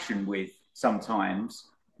gain traction with sometimes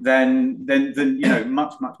than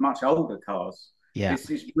much older cars. Yeah,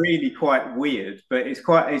 it's really quite weird, but it's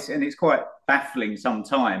quite baffling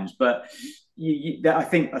sometimes. But I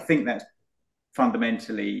think that's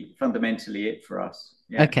fundamentally it for us.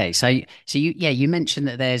 Yeah. Okay, so you mentioned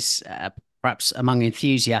that there's perhaps among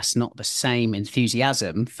enthusiasts not the same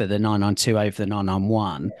enthusiasm for the 992 over the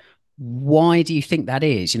 991. Why do you think that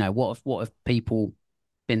is? What have people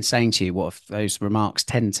been saying to you? What have those remarks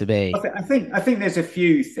tend to be? I think there's a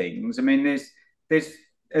few things. I mean, there's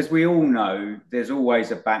as we all know, there's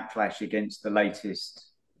always a backlash against the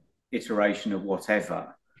latest iteration of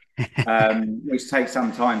whatever. Which takes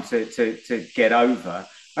some time to get over,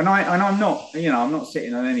 and I'm not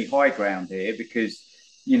sitting on any high ground here, because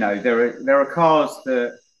there are cars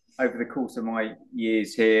that over the course of my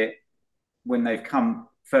years here, when they've come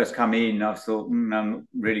first come in, I thought, I'm not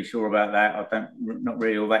really sure about that. Not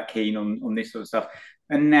really all that keen on this sort of stuff.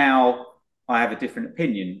 And now I have a different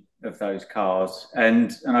opinion of those cars,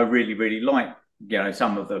 and I really, really like,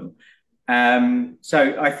 some of them.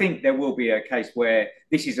 So I think there will be a case where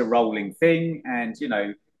this is a rolling thing, and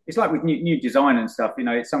it's like with new design and stuff.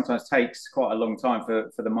 It sometimes takes quite a long time for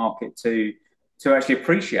the market to actually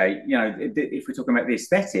appreciate. If we're talking about the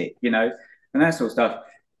aesthetic, and that sort of stuff,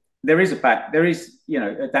 there is that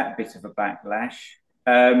bit of a backlash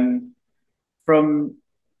from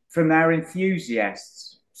our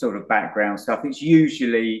enthusiasts sort of background stuff. It's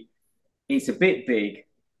a bit big.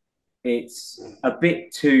 It's a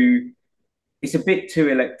bit too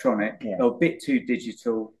electronic, or a bit too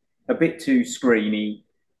digital, a bit too screeny,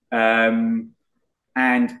 and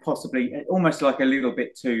possibly almost like a little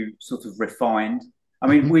bit too sort of refined. I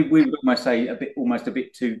mean, we would almost say almost a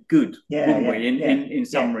bit too good, wouldn't we? In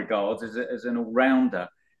some regards, as an all rounder,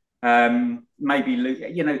 maybe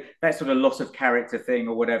that sort of loss of character thing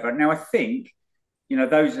or whatever. Now, I think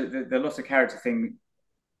those are the loss of character thing.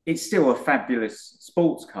 It's still a fabulous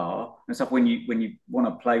sports car and stuff when you want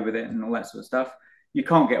to play with it and all that sort of stuff. You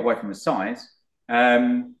can't get away from the size,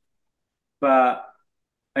 but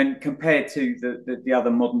compared to the other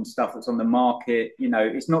modern stuff that's on the market,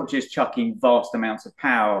 it's not just chucking vast amounts of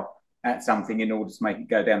power at something in order to make it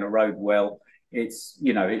go down the road well. It's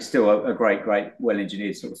still a great well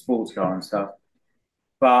engineered sort of sports car and stuff.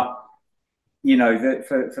 But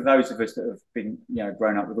for those of us that have been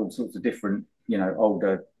grown up with all sorts of different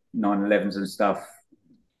older 911s and stuff,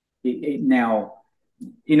 it now,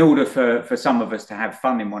 in order for some of us to have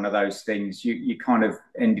fun in one of those things, you kind of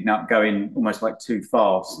ending up going almost like too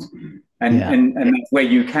fast, and that's where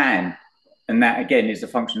you can, and that again is a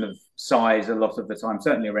function of size a lot of the time.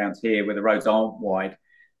 Certainly around here where the roads aren't wide,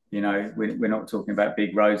 we're not talking about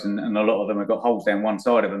big roads, and a lot of them have got holes down one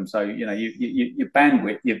side of them. So your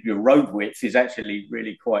bandwidth, your road width is actually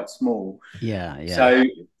really quite small. Yeah. So.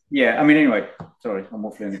 Yeah, I mean, anyway, sorry, I'm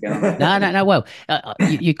waffling again. No. Well,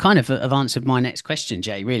 you kind of have answered my next question,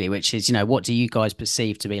 Jay, really, which is, what do you guys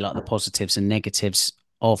perceive to be like the positives and negatives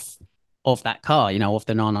of that car, of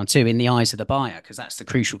the 992 in the eyes of the buyer? Because that's the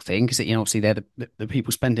crucial thing, because obviously they're the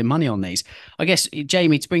people spending money on these. I guess,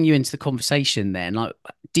 Jamie, to bring you into the conversation then, like,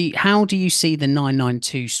 how do you see the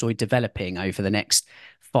 992 story developing over the next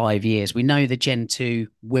 5 years? We know the Gen 2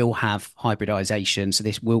 will have hybridization, so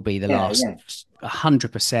this will be the last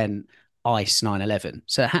 100% ICE 911.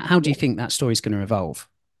 So how do you think that story is going to evolve?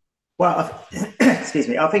 Well, excuse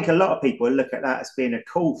me, I think a lot of people look at that as being a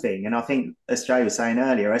cool thing. And I think, as Jay was saying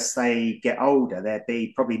earlier, as they get older, there'd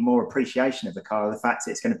be probably more appreciation of the car, the fact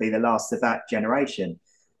that it's going to be the last of that generation.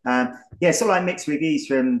 Sort of like mixed reviews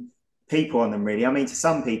from people on them, really. I mean, to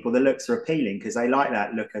some people, the looks are appealing because they like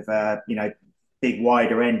that look of big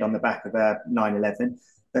wider end on the back of a 911.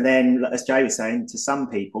 But then, as Jay was saying, to some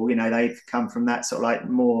people, they've come from that sort of like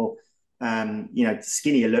more,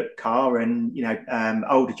 skinnier look car, and,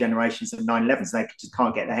 older generations of 911s, they just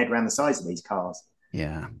can't get their head around the size of these cars.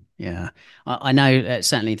 Yeah. I know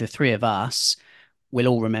certainly the three of us will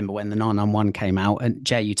all remember when the 991 came out, and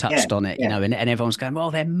Jay, you touched on it, and everyone's going,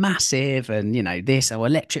 well, they're massive, and, this,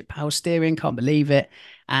 electric power steering, can't believe it.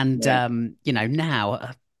 And,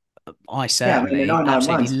 now... I certainly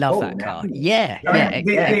absolutely love that car.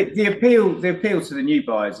 The appeal to the new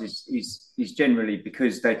buyers is generally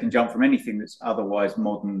because they can jump from anything that's otherwise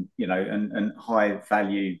modern, and high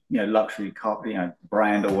value, luxury car,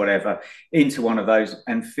 brand or whatever, into one of those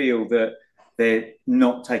and feel that they're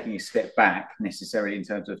not taking a step back necessarily in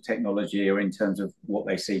terms of technology or in terms of what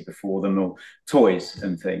they see before them or toys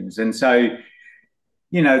and things. And so,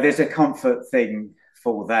 there's a comfort thing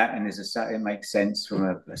for that, and it makes sense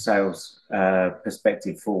from a sales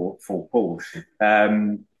perspective for Porsche.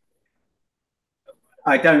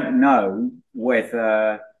 I don't know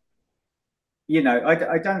whether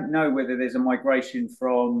I don't know whether there's a migration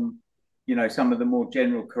from some of the more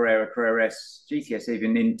general Carrera S, GTS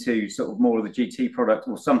even into sort of more of the GT product,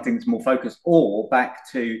 or something that's more focused, or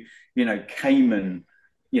back to Cayman,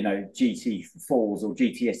 GT4s or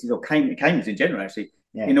GTSs or Caymans in general actually.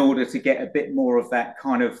 Yeah. In order to get a bit more of that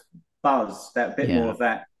kind of buzz, that bit more of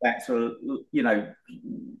that sort of,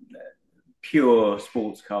 pure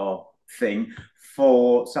sports car thing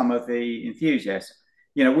for some of the enthusiasts.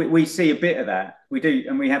 We see a bit of that. We do,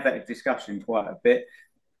 and we have that discussion quite a bit.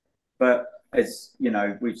 But as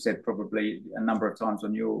we've said probably a number of times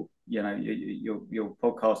on your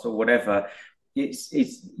podcast or whatever, it's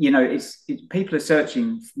people are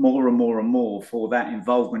searching more and more and more for that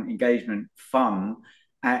involvement, engagement, fun,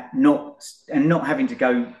 not having to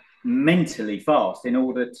go mentally fast in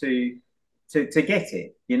order to get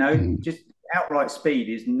it. You know, Mm. just outright speed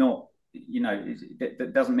is not, you know,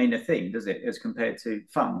 that doesn't mean a thing, does it? As compared to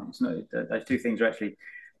fun, it's not. Those two things are actually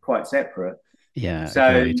quite separate. Yeah, So,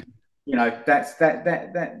 agreed. you know, that's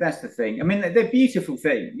the thing. I mean, they're beautiful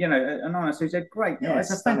thing. You know, and honestly, they're great. Yeah,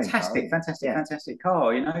 It's a stunning fantastic, car. fantastic, Yeah. fantastic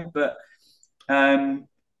car. You know, but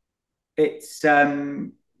it's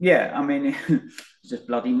yeah. I mean, it's just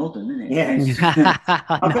bloody modern, isn't it? Yeah. It's-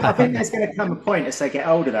 I think there's going to come a point as they get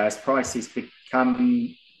older, though, as prices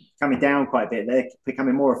become coming down quite a bit. They're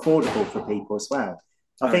becoming more affordable for people as well.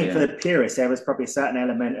 I think yeah. for the purists, there was probably a certain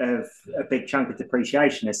element of a big chunk of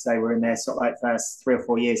depreciation as they were in their sort of like first 3 or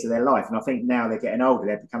 4 years of their life. And I think now they're getting older,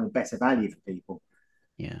 they're becoming better value for people.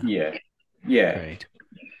 Yeah. Yeah. Agreed.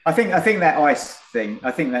 I think that ICE thing,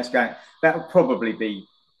 I think that will probably be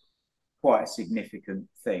quite a significant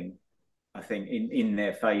thing, I think, in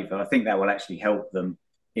their favour. I think that will actually help them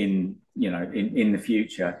in the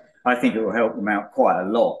future. I think it will help them out quite a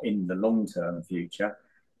lot in the long-term future.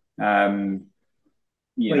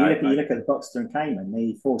 You look at the Boxster and Cayman,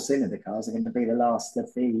 the 4-cylinder cars are going to be the last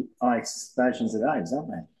of the ICE versions of those,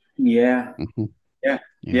 aren't they? Yeah. Mm-hmm.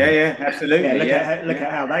 Yeah, absolutely. Yeah, look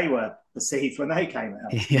at how they were perceived when they came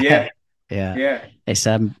out. Yeah. It's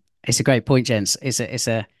a great point, gents. It's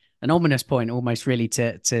an ominous point almost really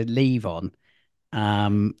to leave on.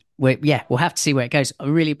 We'll have to see where it goes. I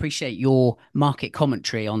really appreciate your market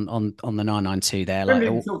commentary on the 992 there. We haven't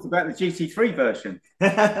even talked about the GT3 version.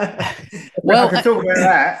 Well, I can talk about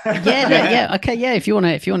that. yeah. Okay, yeah. If you want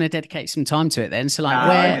to dedicate some time to it, then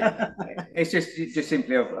where it's just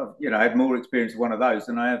simply I've had more experience of one of those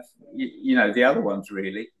than I have the other ones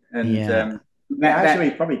really. And actually,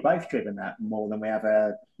 we've probably both driven that more than we have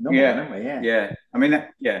a normal, haven't we? Yeah. I mean,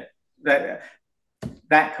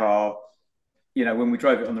 that car. You know, when we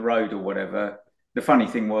drove it on the road or whatever, the funny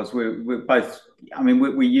thing was we're both. I mean,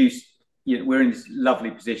 we're used. We're in this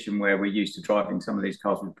lovely position where we're used to driving some of these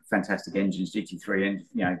cars with fantastic engines, GT3,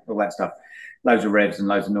 and all that stuff, loads of revs and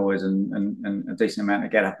loads of noise and a decent amount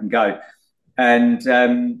of get up and go. And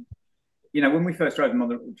when we first drove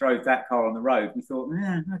that car on the road, we thought,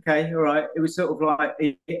 okay, all right. It was sort of like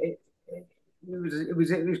it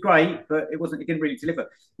was great, but it didn't really deliver.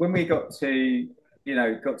 When we got to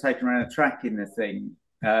got taken around a track in the thing,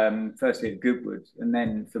 firstly at Goodwood, and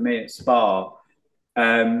then for me at Spa.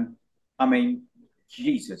 I mean,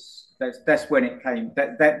 Jesus, that's when it came.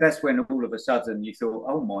 That's when all of a sudden you thought,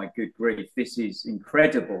 oh my good grief, this is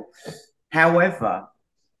incredible. However,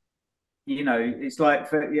 it's like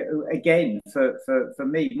for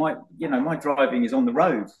me, my driving is on the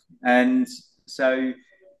road, and so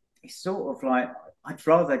it's sort of like I'd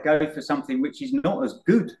rather go for something which is not as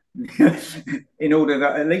good, in order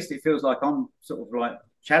that at least it feels like I'm sort of like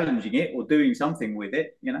challenging it or doing something with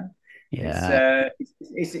it, Yeah.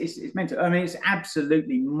 It's meant to. I mean, it's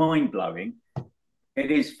absolutely mind blowing.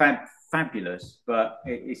 It is fabulous, but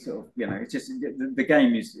it's sort of it's just the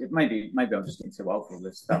game is maybe I'm just getting too old for all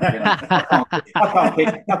this stuff.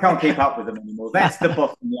 I can't keep up with them anymore. That's the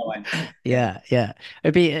bottom line. Yeah.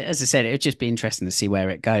 It'd be, as I said, it'd just be interesting to see where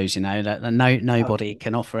it goes. Nobody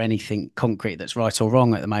can offer anything concrete that's right or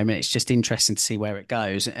wrong at the moment. It's just interesting to see where it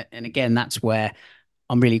goes. And again, that's where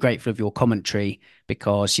I'm really grateful of your commentary,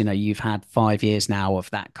 because you've had 5 years now of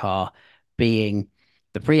that car being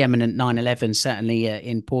the preeminent 911, certainly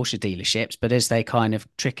in Porsche dealerships, but as they kind of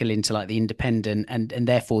trickle into like the independent and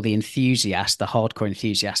therefore the enthusiast, the hardcore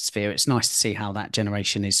enthusiast sphere, it's nice to see how that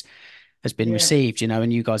generation has been received,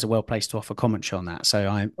 and you guys are well placed to offer commentary on that. So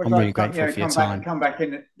I'm really grateful for your time. Come back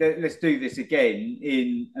in. Let's do this again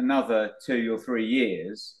in another 2 or 3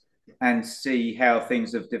 years and see how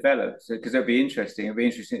things have developed. Because it'll be interesting. It'll be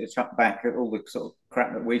interesting to chuck back at all the sort of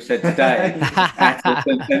crap that we've said today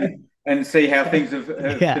and see how things have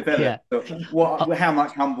developed. So how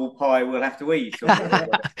much humble pie we'll have to eat.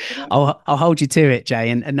 I'll hold you to it, Jay,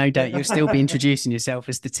 and no doubt you'll still be introducing yourself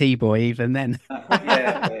as the T-boy even then.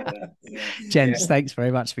 Gents, thanks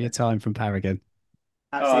very much for your time from Paragon.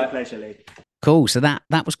 Absolute pleasure, Lee. Cool. So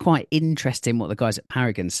that was quite interesting what the guys at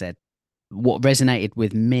Paragon said. What resonated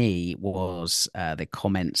with me was the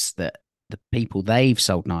comments that the people they've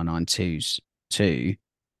sold 992s to,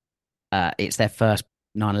 it's their first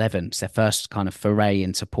 911. It's their first kind of foray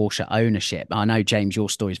into Porsche ownership. I know, James, your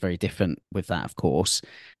story is very different with that, of course,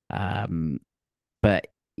 but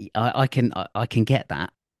I can get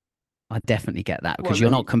that. I definitely get that, because you're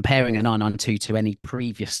not comparing a 992 to any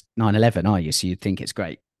previous 911, are you? So you'd think it's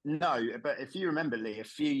great. No, but if you remember, Lee, a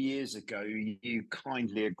few years ago, you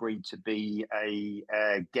kindly agreed to be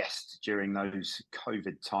a guest during those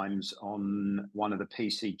COVID times on one of the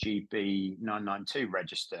PCGB 992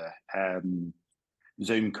 register.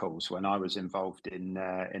 Zoom calls when I was involved in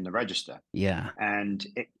the register. Yeah. And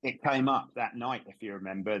it came up that night, if you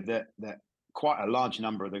remember, that quite a large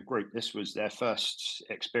number of the group, this was their first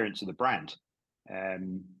experience of the brand.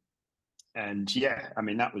 And yeah, I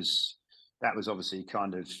mean, that was obviously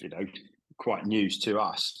kind of, quite news to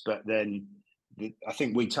us. But then I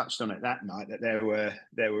think we touched on it that night, that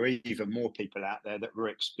there were even more people out there that were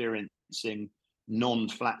experiencing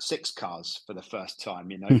non-flat six cars for the first time,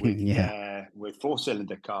 with with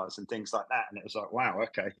 4-cylinder cars and things like that. And it was like, wow,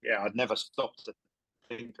 okay, yeah, I'd never stopped to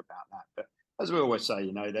think about that. But as we always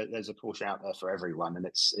say, there's a Porsche out there for everyone, and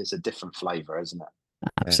it's a different flavour, isn't it?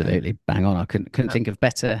 Absolutely, bang on. I couldn't think of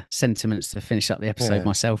better sentiments to finish up the episode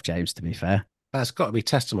myself, James, to be fair. That's got to be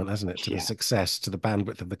testament, hasn't it, to the success, to the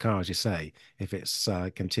bandwidth of the car, as you say, if it's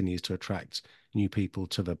continues to attract new people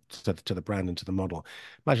to the brand and to the model.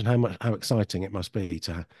 Imagine how exciting it must be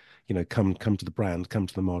to, come to the brand, come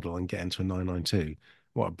to the model, and get into a 992.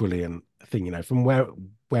 What a brilliant thing, from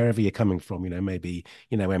wherever you're coming from, maybe,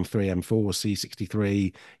 M3,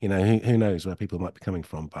 M4, C63, who knows where people might be coming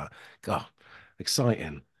from, but God,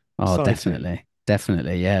 exciting. Oh, definitely.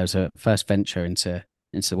 Yeah, it was a first venture into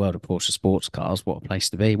the world of Porsche sports cars. What a place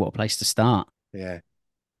to be. What a place to start. Yeah.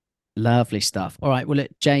 Lovely stuff. All right. Well, look,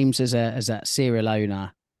 James, as a serial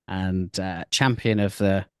owner and champion of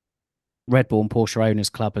the Red Bull and Porsche Owners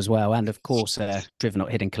Club as well, and of course, a Driven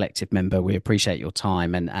Not Hidden Collective member, we appreciate your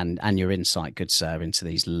time and your insight, good sir, into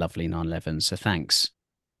these lovely 911s. So thanks.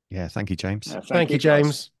 Yeah. Thank you, James. Thank you,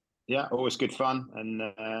 James. Yeah. Always good fun, and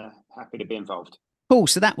happy to be involved. Cool.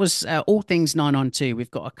 So that was all things 992. We've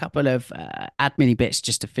got a couple of admin bits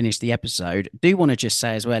just to finish the episode. Do want to just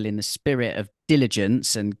say as well, in the spirit of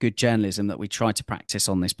diligence and good journalism that we try to practice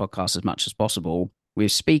on this podcast as much as possible, we were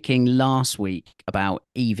speaking last week about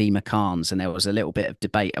EV Macans, and there was a little bit of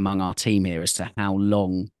debate among our team here as to how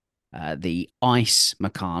long the ICE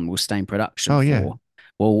Macan will stay in production for.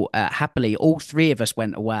 Well, happily, all three of us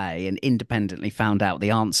went away and independently found out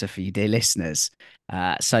the answer for you, dear listeners.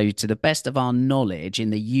 So to the best of our knowledge,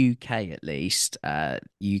 in the UK at least,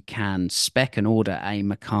 you can spec and order a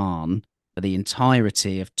Macan for the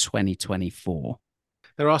entirety of 2024.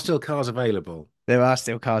 There are still cars available. There are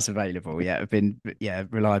still cars available. Yeah, I've been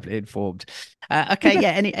reliably informed. Okay,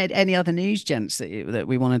 yeah. Any other news, gents, that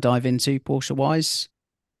we want to dive into Porsche wise?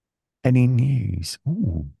 Any news?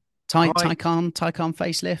 Ooh. Taycan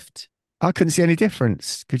facelift. I couldn't see any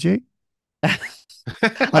difference. Could you? I'd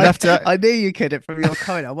have to. I knew you couldn't from your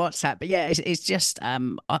comment on WhatsApp, but yeah, it's just.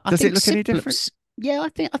 Does it look any different? Yeah,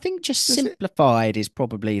 I think just simplified is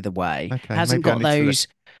probably the way. Okay, hasn't got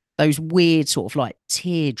those weird sort of like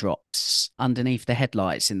teardrops underneath the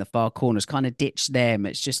headlights in the far corners. Kind of ditch them.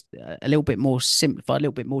 It's just a little bit more simplified, a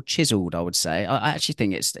little bit more chiseled, I would say. I actually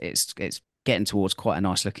think it's getting towards quite a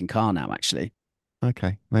nice looking car now, actually.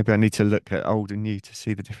 Okay, maybe I need to look at old and new to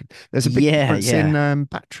see the difference. There's a big difference in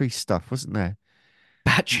battery stuff, wasn't there?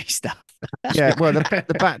 Battery stuff. Yeah, well,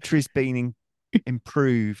 the battery's been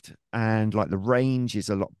improved, and like the range is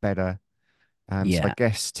a lot better. So I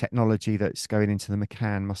guess technology that's going into the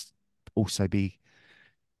Macan must also be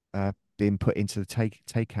being put into the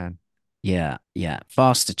Taycan. Yeah,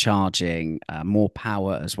 faster charging, more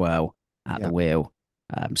power as well at the wheel.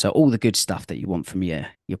 So all the good stuff that you want from your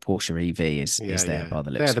Porsche EV is there by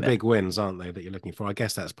the looks of it. They're the big wins, aren't they, that you're looking for? I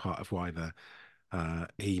guess that's part of why the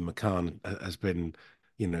E-Macan has been,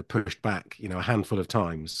 pushed back, a handful of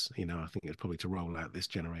times. I think it's probably to roll out this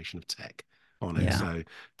generation of tech on it. So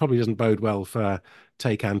probably doesn't bode well for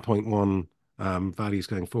Taycan 0.1 values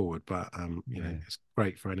going forward. But, it's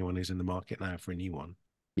great for anyone who's in the market now for a new one.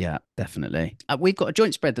 Yeah, definitely. We've got a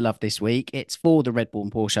joint spread the love this week. It's for the Red Bull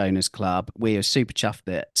and Porsche Owners Club. We are super chuffed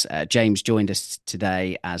that James joined us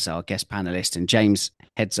today as our guest panelist, and James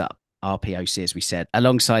heads up RPOC, as we said,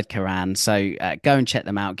 alongside Karan. So go and check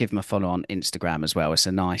them out. Give them a follow on Instagram as well. It's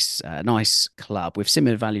a nice club with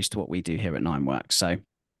similar values to what we do here at Nineworks. So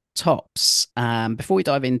tops. Before we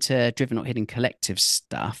dive into Driven Not Hidden Collective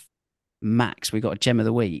stuff, Max, we got a gem of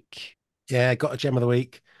the week. Yeah, got a gem of the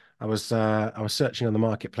week. I was searching on the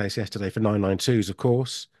marketplace yesterday for 992s, of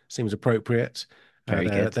course. Seems appropriate. Very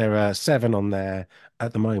good. There are 7 on there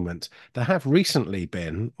at the moment. There have recently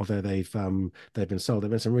been, although they've been sold, there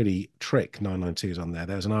have been some really trick 992s on there.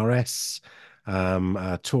 There's an RS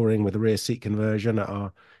touring with a rear seat conversion at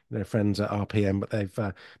our friends at RPM,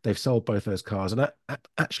 but they've sold both those cars. And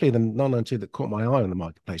actually, the 992 that caught my eye on the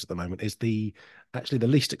marketplace at the moment is actually the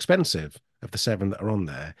least expensive of the 7 that are on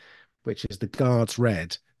there, which is the Guards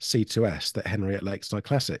Red C2S that Henry at Lakeside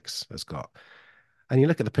Classics has got. And you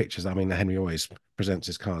look at the pictures. I mean, Henry always presents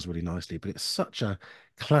his cars really nicely, but it's such a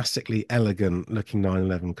classically elegant looking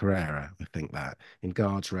 911 Carrera. I think that in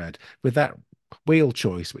Guards red with that wheel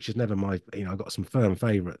choice, which is never my, I've got some firm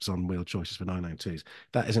favorites on wheel choices for 992s.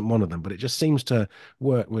 That isn't one of them, but it just seems to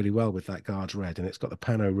work really well with that Guards red, and it's got the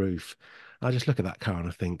pano roof. I just look at that car and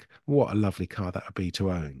I think, what a lovely car that would be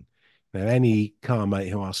to own. Now, any car mate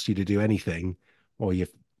who asks you to do anything, or your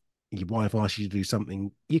wife asks you to do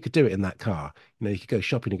something, you could do it in that car. You could go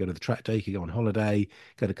shopping, you go to the track day, you could go on holiday,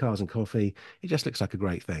 go to Cars and Coffee. It just looks like a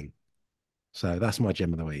great thing. So that's my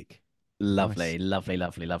gem of the week. Lovely, Nice. lovely,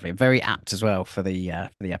 lovely, lovely. Very apt as well for the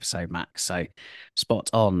episode, Max. So spot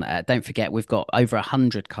on. Don't forget, we've got over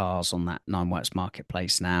 100 cars on that Nineworks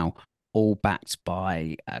marketplace now, all backed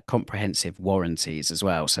by comprehensive warranties as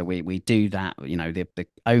well. So we do that. The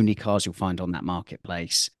only cars you'll find on that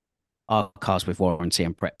marketplace are cars with warranty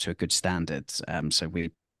and prepped to a good standard. So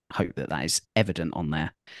we hope that is evident on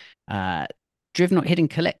there. Driven Not Hidden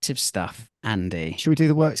collective stuff, Andy. Should we do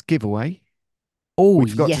the works giveaway? Oh,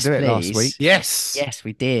 We forgot yes, to do it please. last week. Yes. Yes,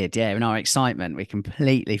 we did. Yeah, in our excitement, we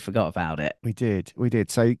completely forgot about it. We did.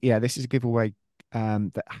 So yeah, this is a giveaway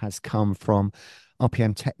that has come from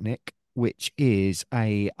RPM Technic, which is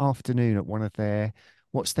a afternoon at one of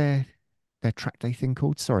what's their track day thing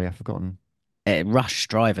called? Sorry, I've forgotten. Rush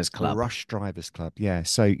Drivers Club. Rush Drivers Club. Yeah.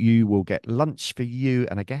 So you will get lunch for you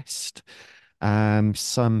and a guest,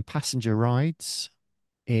 some passenger rides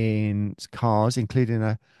in cars, including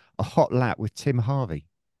a hot lap with Tim Harvey.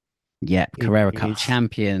 Yep, Carrera Cup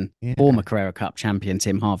champion, Yeah. former Carrera Cup champion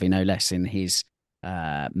Tim Harvey, no less, in his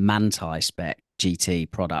Manti spec GT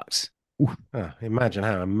products. Oh, imagine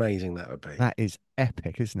how amazing that would be. That is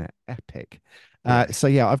epic, isn't it? Epic. So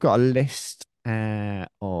yeah, I've got a list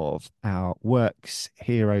of our Works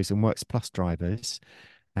Heroes and Works Plus drivers,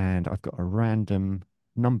 and I've got a random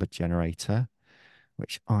number generator,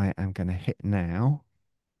 which I am going to hit now.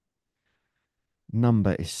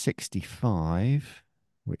 Number is 65,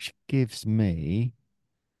 which gives me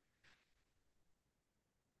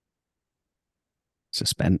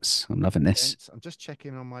suspense. I'm loving this. I'm just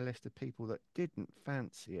checking on my list of people that didn't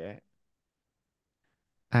fancy it.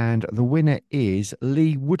 And the winner is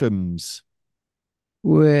Lee Woodhams.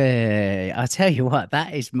 Way, I tell you what,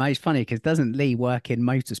 that is most funny because doesn't Lee work in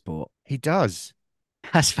motorsport? He does.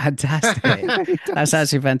 That's fantastic. That's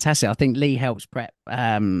actually fantastic. I think Lee helps prep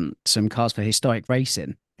some cars for historic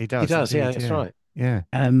racing. He does. He does. Indeed, Yeah, that's right. Yeah.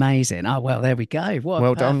 Amazing. Oh, well, there we go. What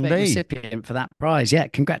Well a done, perfect Lee. recipient for that prize. Yeah,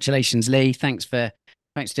 congratulations, Lee. Thanks for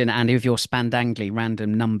doing it, Andy, with your Spandangly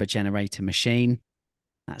random number generator machine.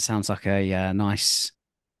 That sounds like a nice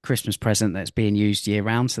Christmas present that's being used year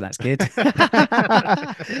round, so that's good.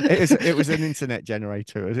 It was an internet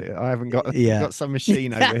generator, was it? I haven't got some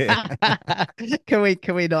machine over here.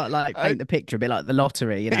 Can we not like paint the picture a bit like the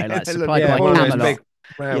lottery, like Yeah, supplied yeah, by one of those Camelot? big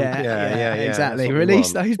round- yeah, exactly. that's what we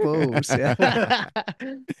Release want. those balls. Yeah.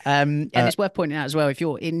 And it's worth pointing out as well, if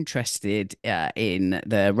you're interested in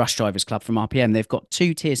the Rush Drivers Club from RPM, they've got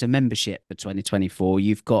 2 tiers of membership for 2024.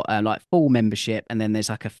 You've got like full membership, and then there's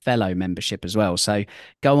like a fellow membership as well. So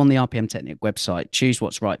go on the RPM Technic website, choose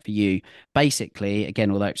what's right for you. Basically,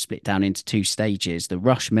 again, although it's split down into 2 stages, the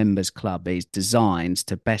Rush Members Club is designed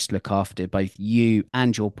to best look after both you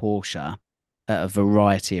and your Porsche at a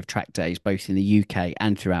variety of track days, both in the UK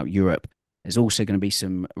and throughout Europe. There's also going to be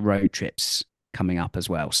some road trips coming up as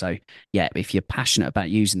well. So yeah, if you're passionate about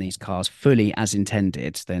using these cars fully as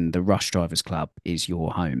intended, then the Rush Drivers Club is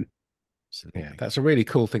your home. Yeah, that's a really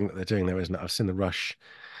cool thing that they're doing there, isn't it? I've seen the Rush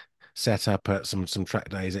set up at some track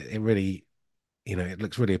days. It really, it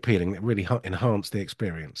looks really appealing. It really enhanced the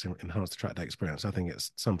experience, enhanced the track day experience. I think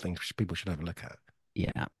it's something people should have a look at.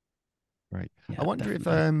 Yeah. Right. Yeah, I wonder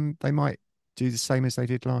definitely. if they might do the same as they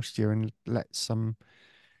did last year and let some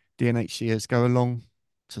DNHCers go along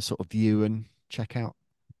to sort of view and check out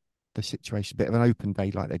the situation. A bit of an open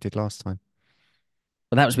day like they did last time.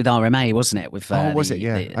 Well, that was with RMA, wasn't it? With was it?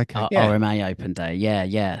 Yeah. Okay. Yeah. RMA Open Day.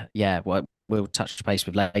 Yeah. Well, we'll touch base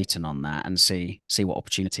with Leighton on that and see what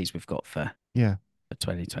opportunities we've got for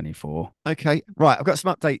 2024. Okay. Right. I've got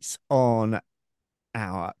some updates on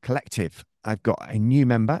our collective. I've got a new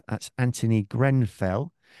member. That's Anthony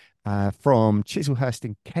Grenfell from Chislehurst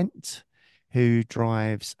in Kent, who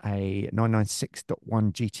drives a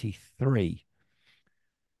 996.1 GT3.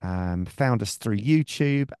 Found us through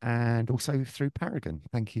YouTube and also through Paragon.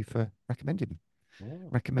 Thank you for recommending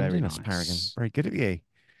us, nice. Paragon. Very good of you.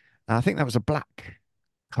 I think that was a black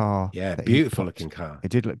car. Yeah, that he beautiful picked. looking car. It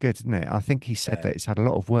did look good, didn't it? I think he said that it's had a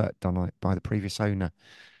lot of work done on it by the previous owner.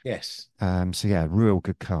 Yes. So yeah, real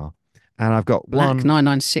good car. And I've got Black one.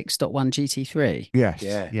 996.1 GT3. Yes.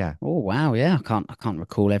 Yeah. Yeah. Oh wow, yeah. I can't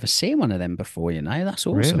recall ever seeing one of them before. That's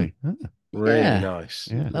awesome. Really? Oh, Really Yeah. nice.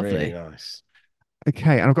 Yeah. Lovely. Really nice.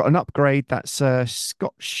 okay. And I've got an upgrade. That's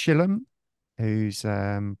Scott Shillam, who's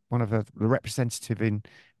one of the representative in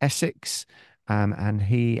Essex. And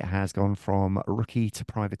he has gone from rookie to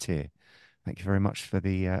privateer. Thank you very much for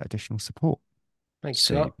the additional support. Thanks,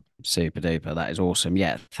 Scott. Super duper. That is awesome.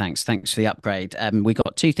 Yeah, thanks. Thanks for the upgrade. We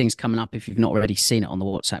got two things coming up. If you've not already seen it on the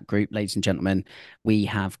WhatsApp group, ladies and gentlemen, we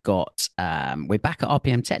have got, we're back at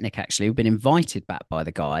RPM Technic, actually. We've been invited back by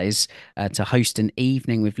the guys to host an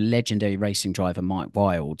evening with legendary racing driver Mike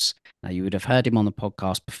Wilds. Now, you would have heard him on the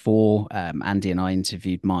podcast before. Andy and I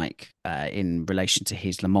interviewed Mike in relation to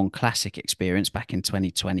his Le Mans Classic experience back in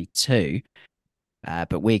 2022.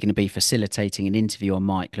 But we're going to be facilitating an interview on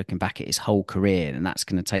Mike looking back at his whole career, and that's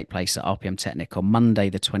going to take place at RPM Technic on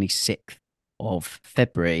Monday, the 26th of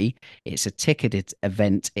February. It's a ticketed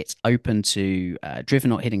event. It's open to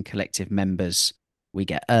Driven Not Hidden Collective members. We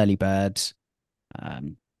get early bird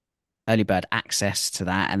access to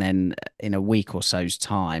that, and then in a week or so's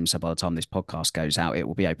time, so by the time this podcast goes out, it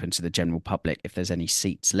will be open to the general public if there's any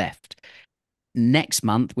seats left. Next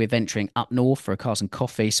month, we're venturing up north for a Cars and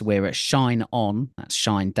Coffee. So we're at Shine On. That's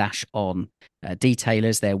Shine-On.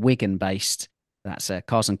 Detailers, they're Wigan-based. That's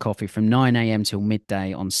Cars and Coffee from 9 a.m. till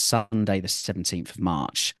midday on Sunday, the 17th of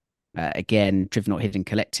March. Again, Driven Not Hidden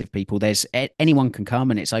Collective people. Anyone can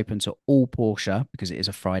come, and it's open to all Porsche because it is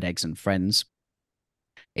a Fried Eggs and Friends.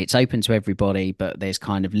 It's open to everybody, but there's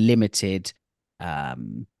kind of limited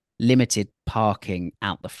parking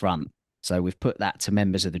out the front. So we've put that to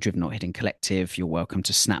members of the Driven Not Hidden Collective. You're welcome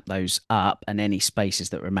to snap those up, and any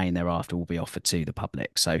spaces that remain thereafter will be offered to the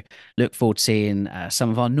public. So look forward to seeing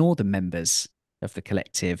some of our northern members of the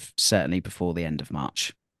collective, certainly before the end of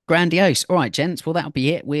March. Grandiose. All right, gents. Well, that'll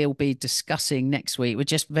be it. We'll be discussing next week. We're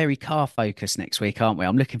just very car focused next week, aren't we?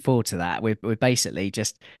 I'm looking forward to that. We're basically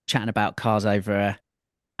just chatting about cars over a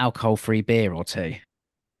alcohol-free beer or two.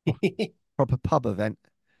 Proper pub event.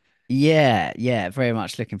 Yeah, very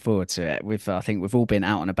much looking forward to it. I think we've all been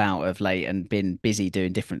out and about of late and been busy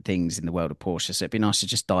doing different things in the world of Porsche, so it'd be nice to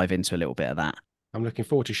just dive into a little bit of that. I'm looking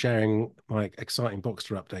forward to sharing my exciting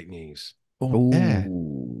Boxster update news. Oh, yeah.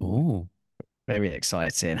 Oh, very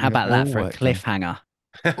exciting. How about that for a cliffhanger?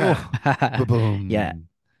 Yeah,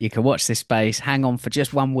 you can watch this space, hang on for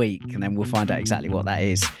just 1 week, and then we'll find out exactly what that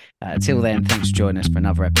is. Till then, thanks for joining us for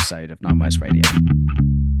another episode of Nine Works Radio.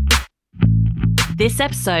 This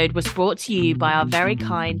episode was brought to you by our very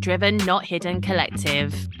kind Driven Not Hidden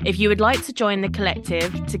Collective. If you would like to join the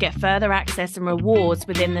collective to get further access and rewards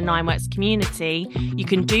within the Nineworks community, you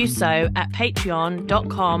can do so at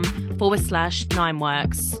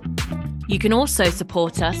patreon.com/Nineworks. You can also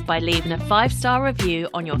support us by leaving a 5-star review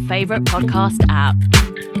on your favourite podcast app.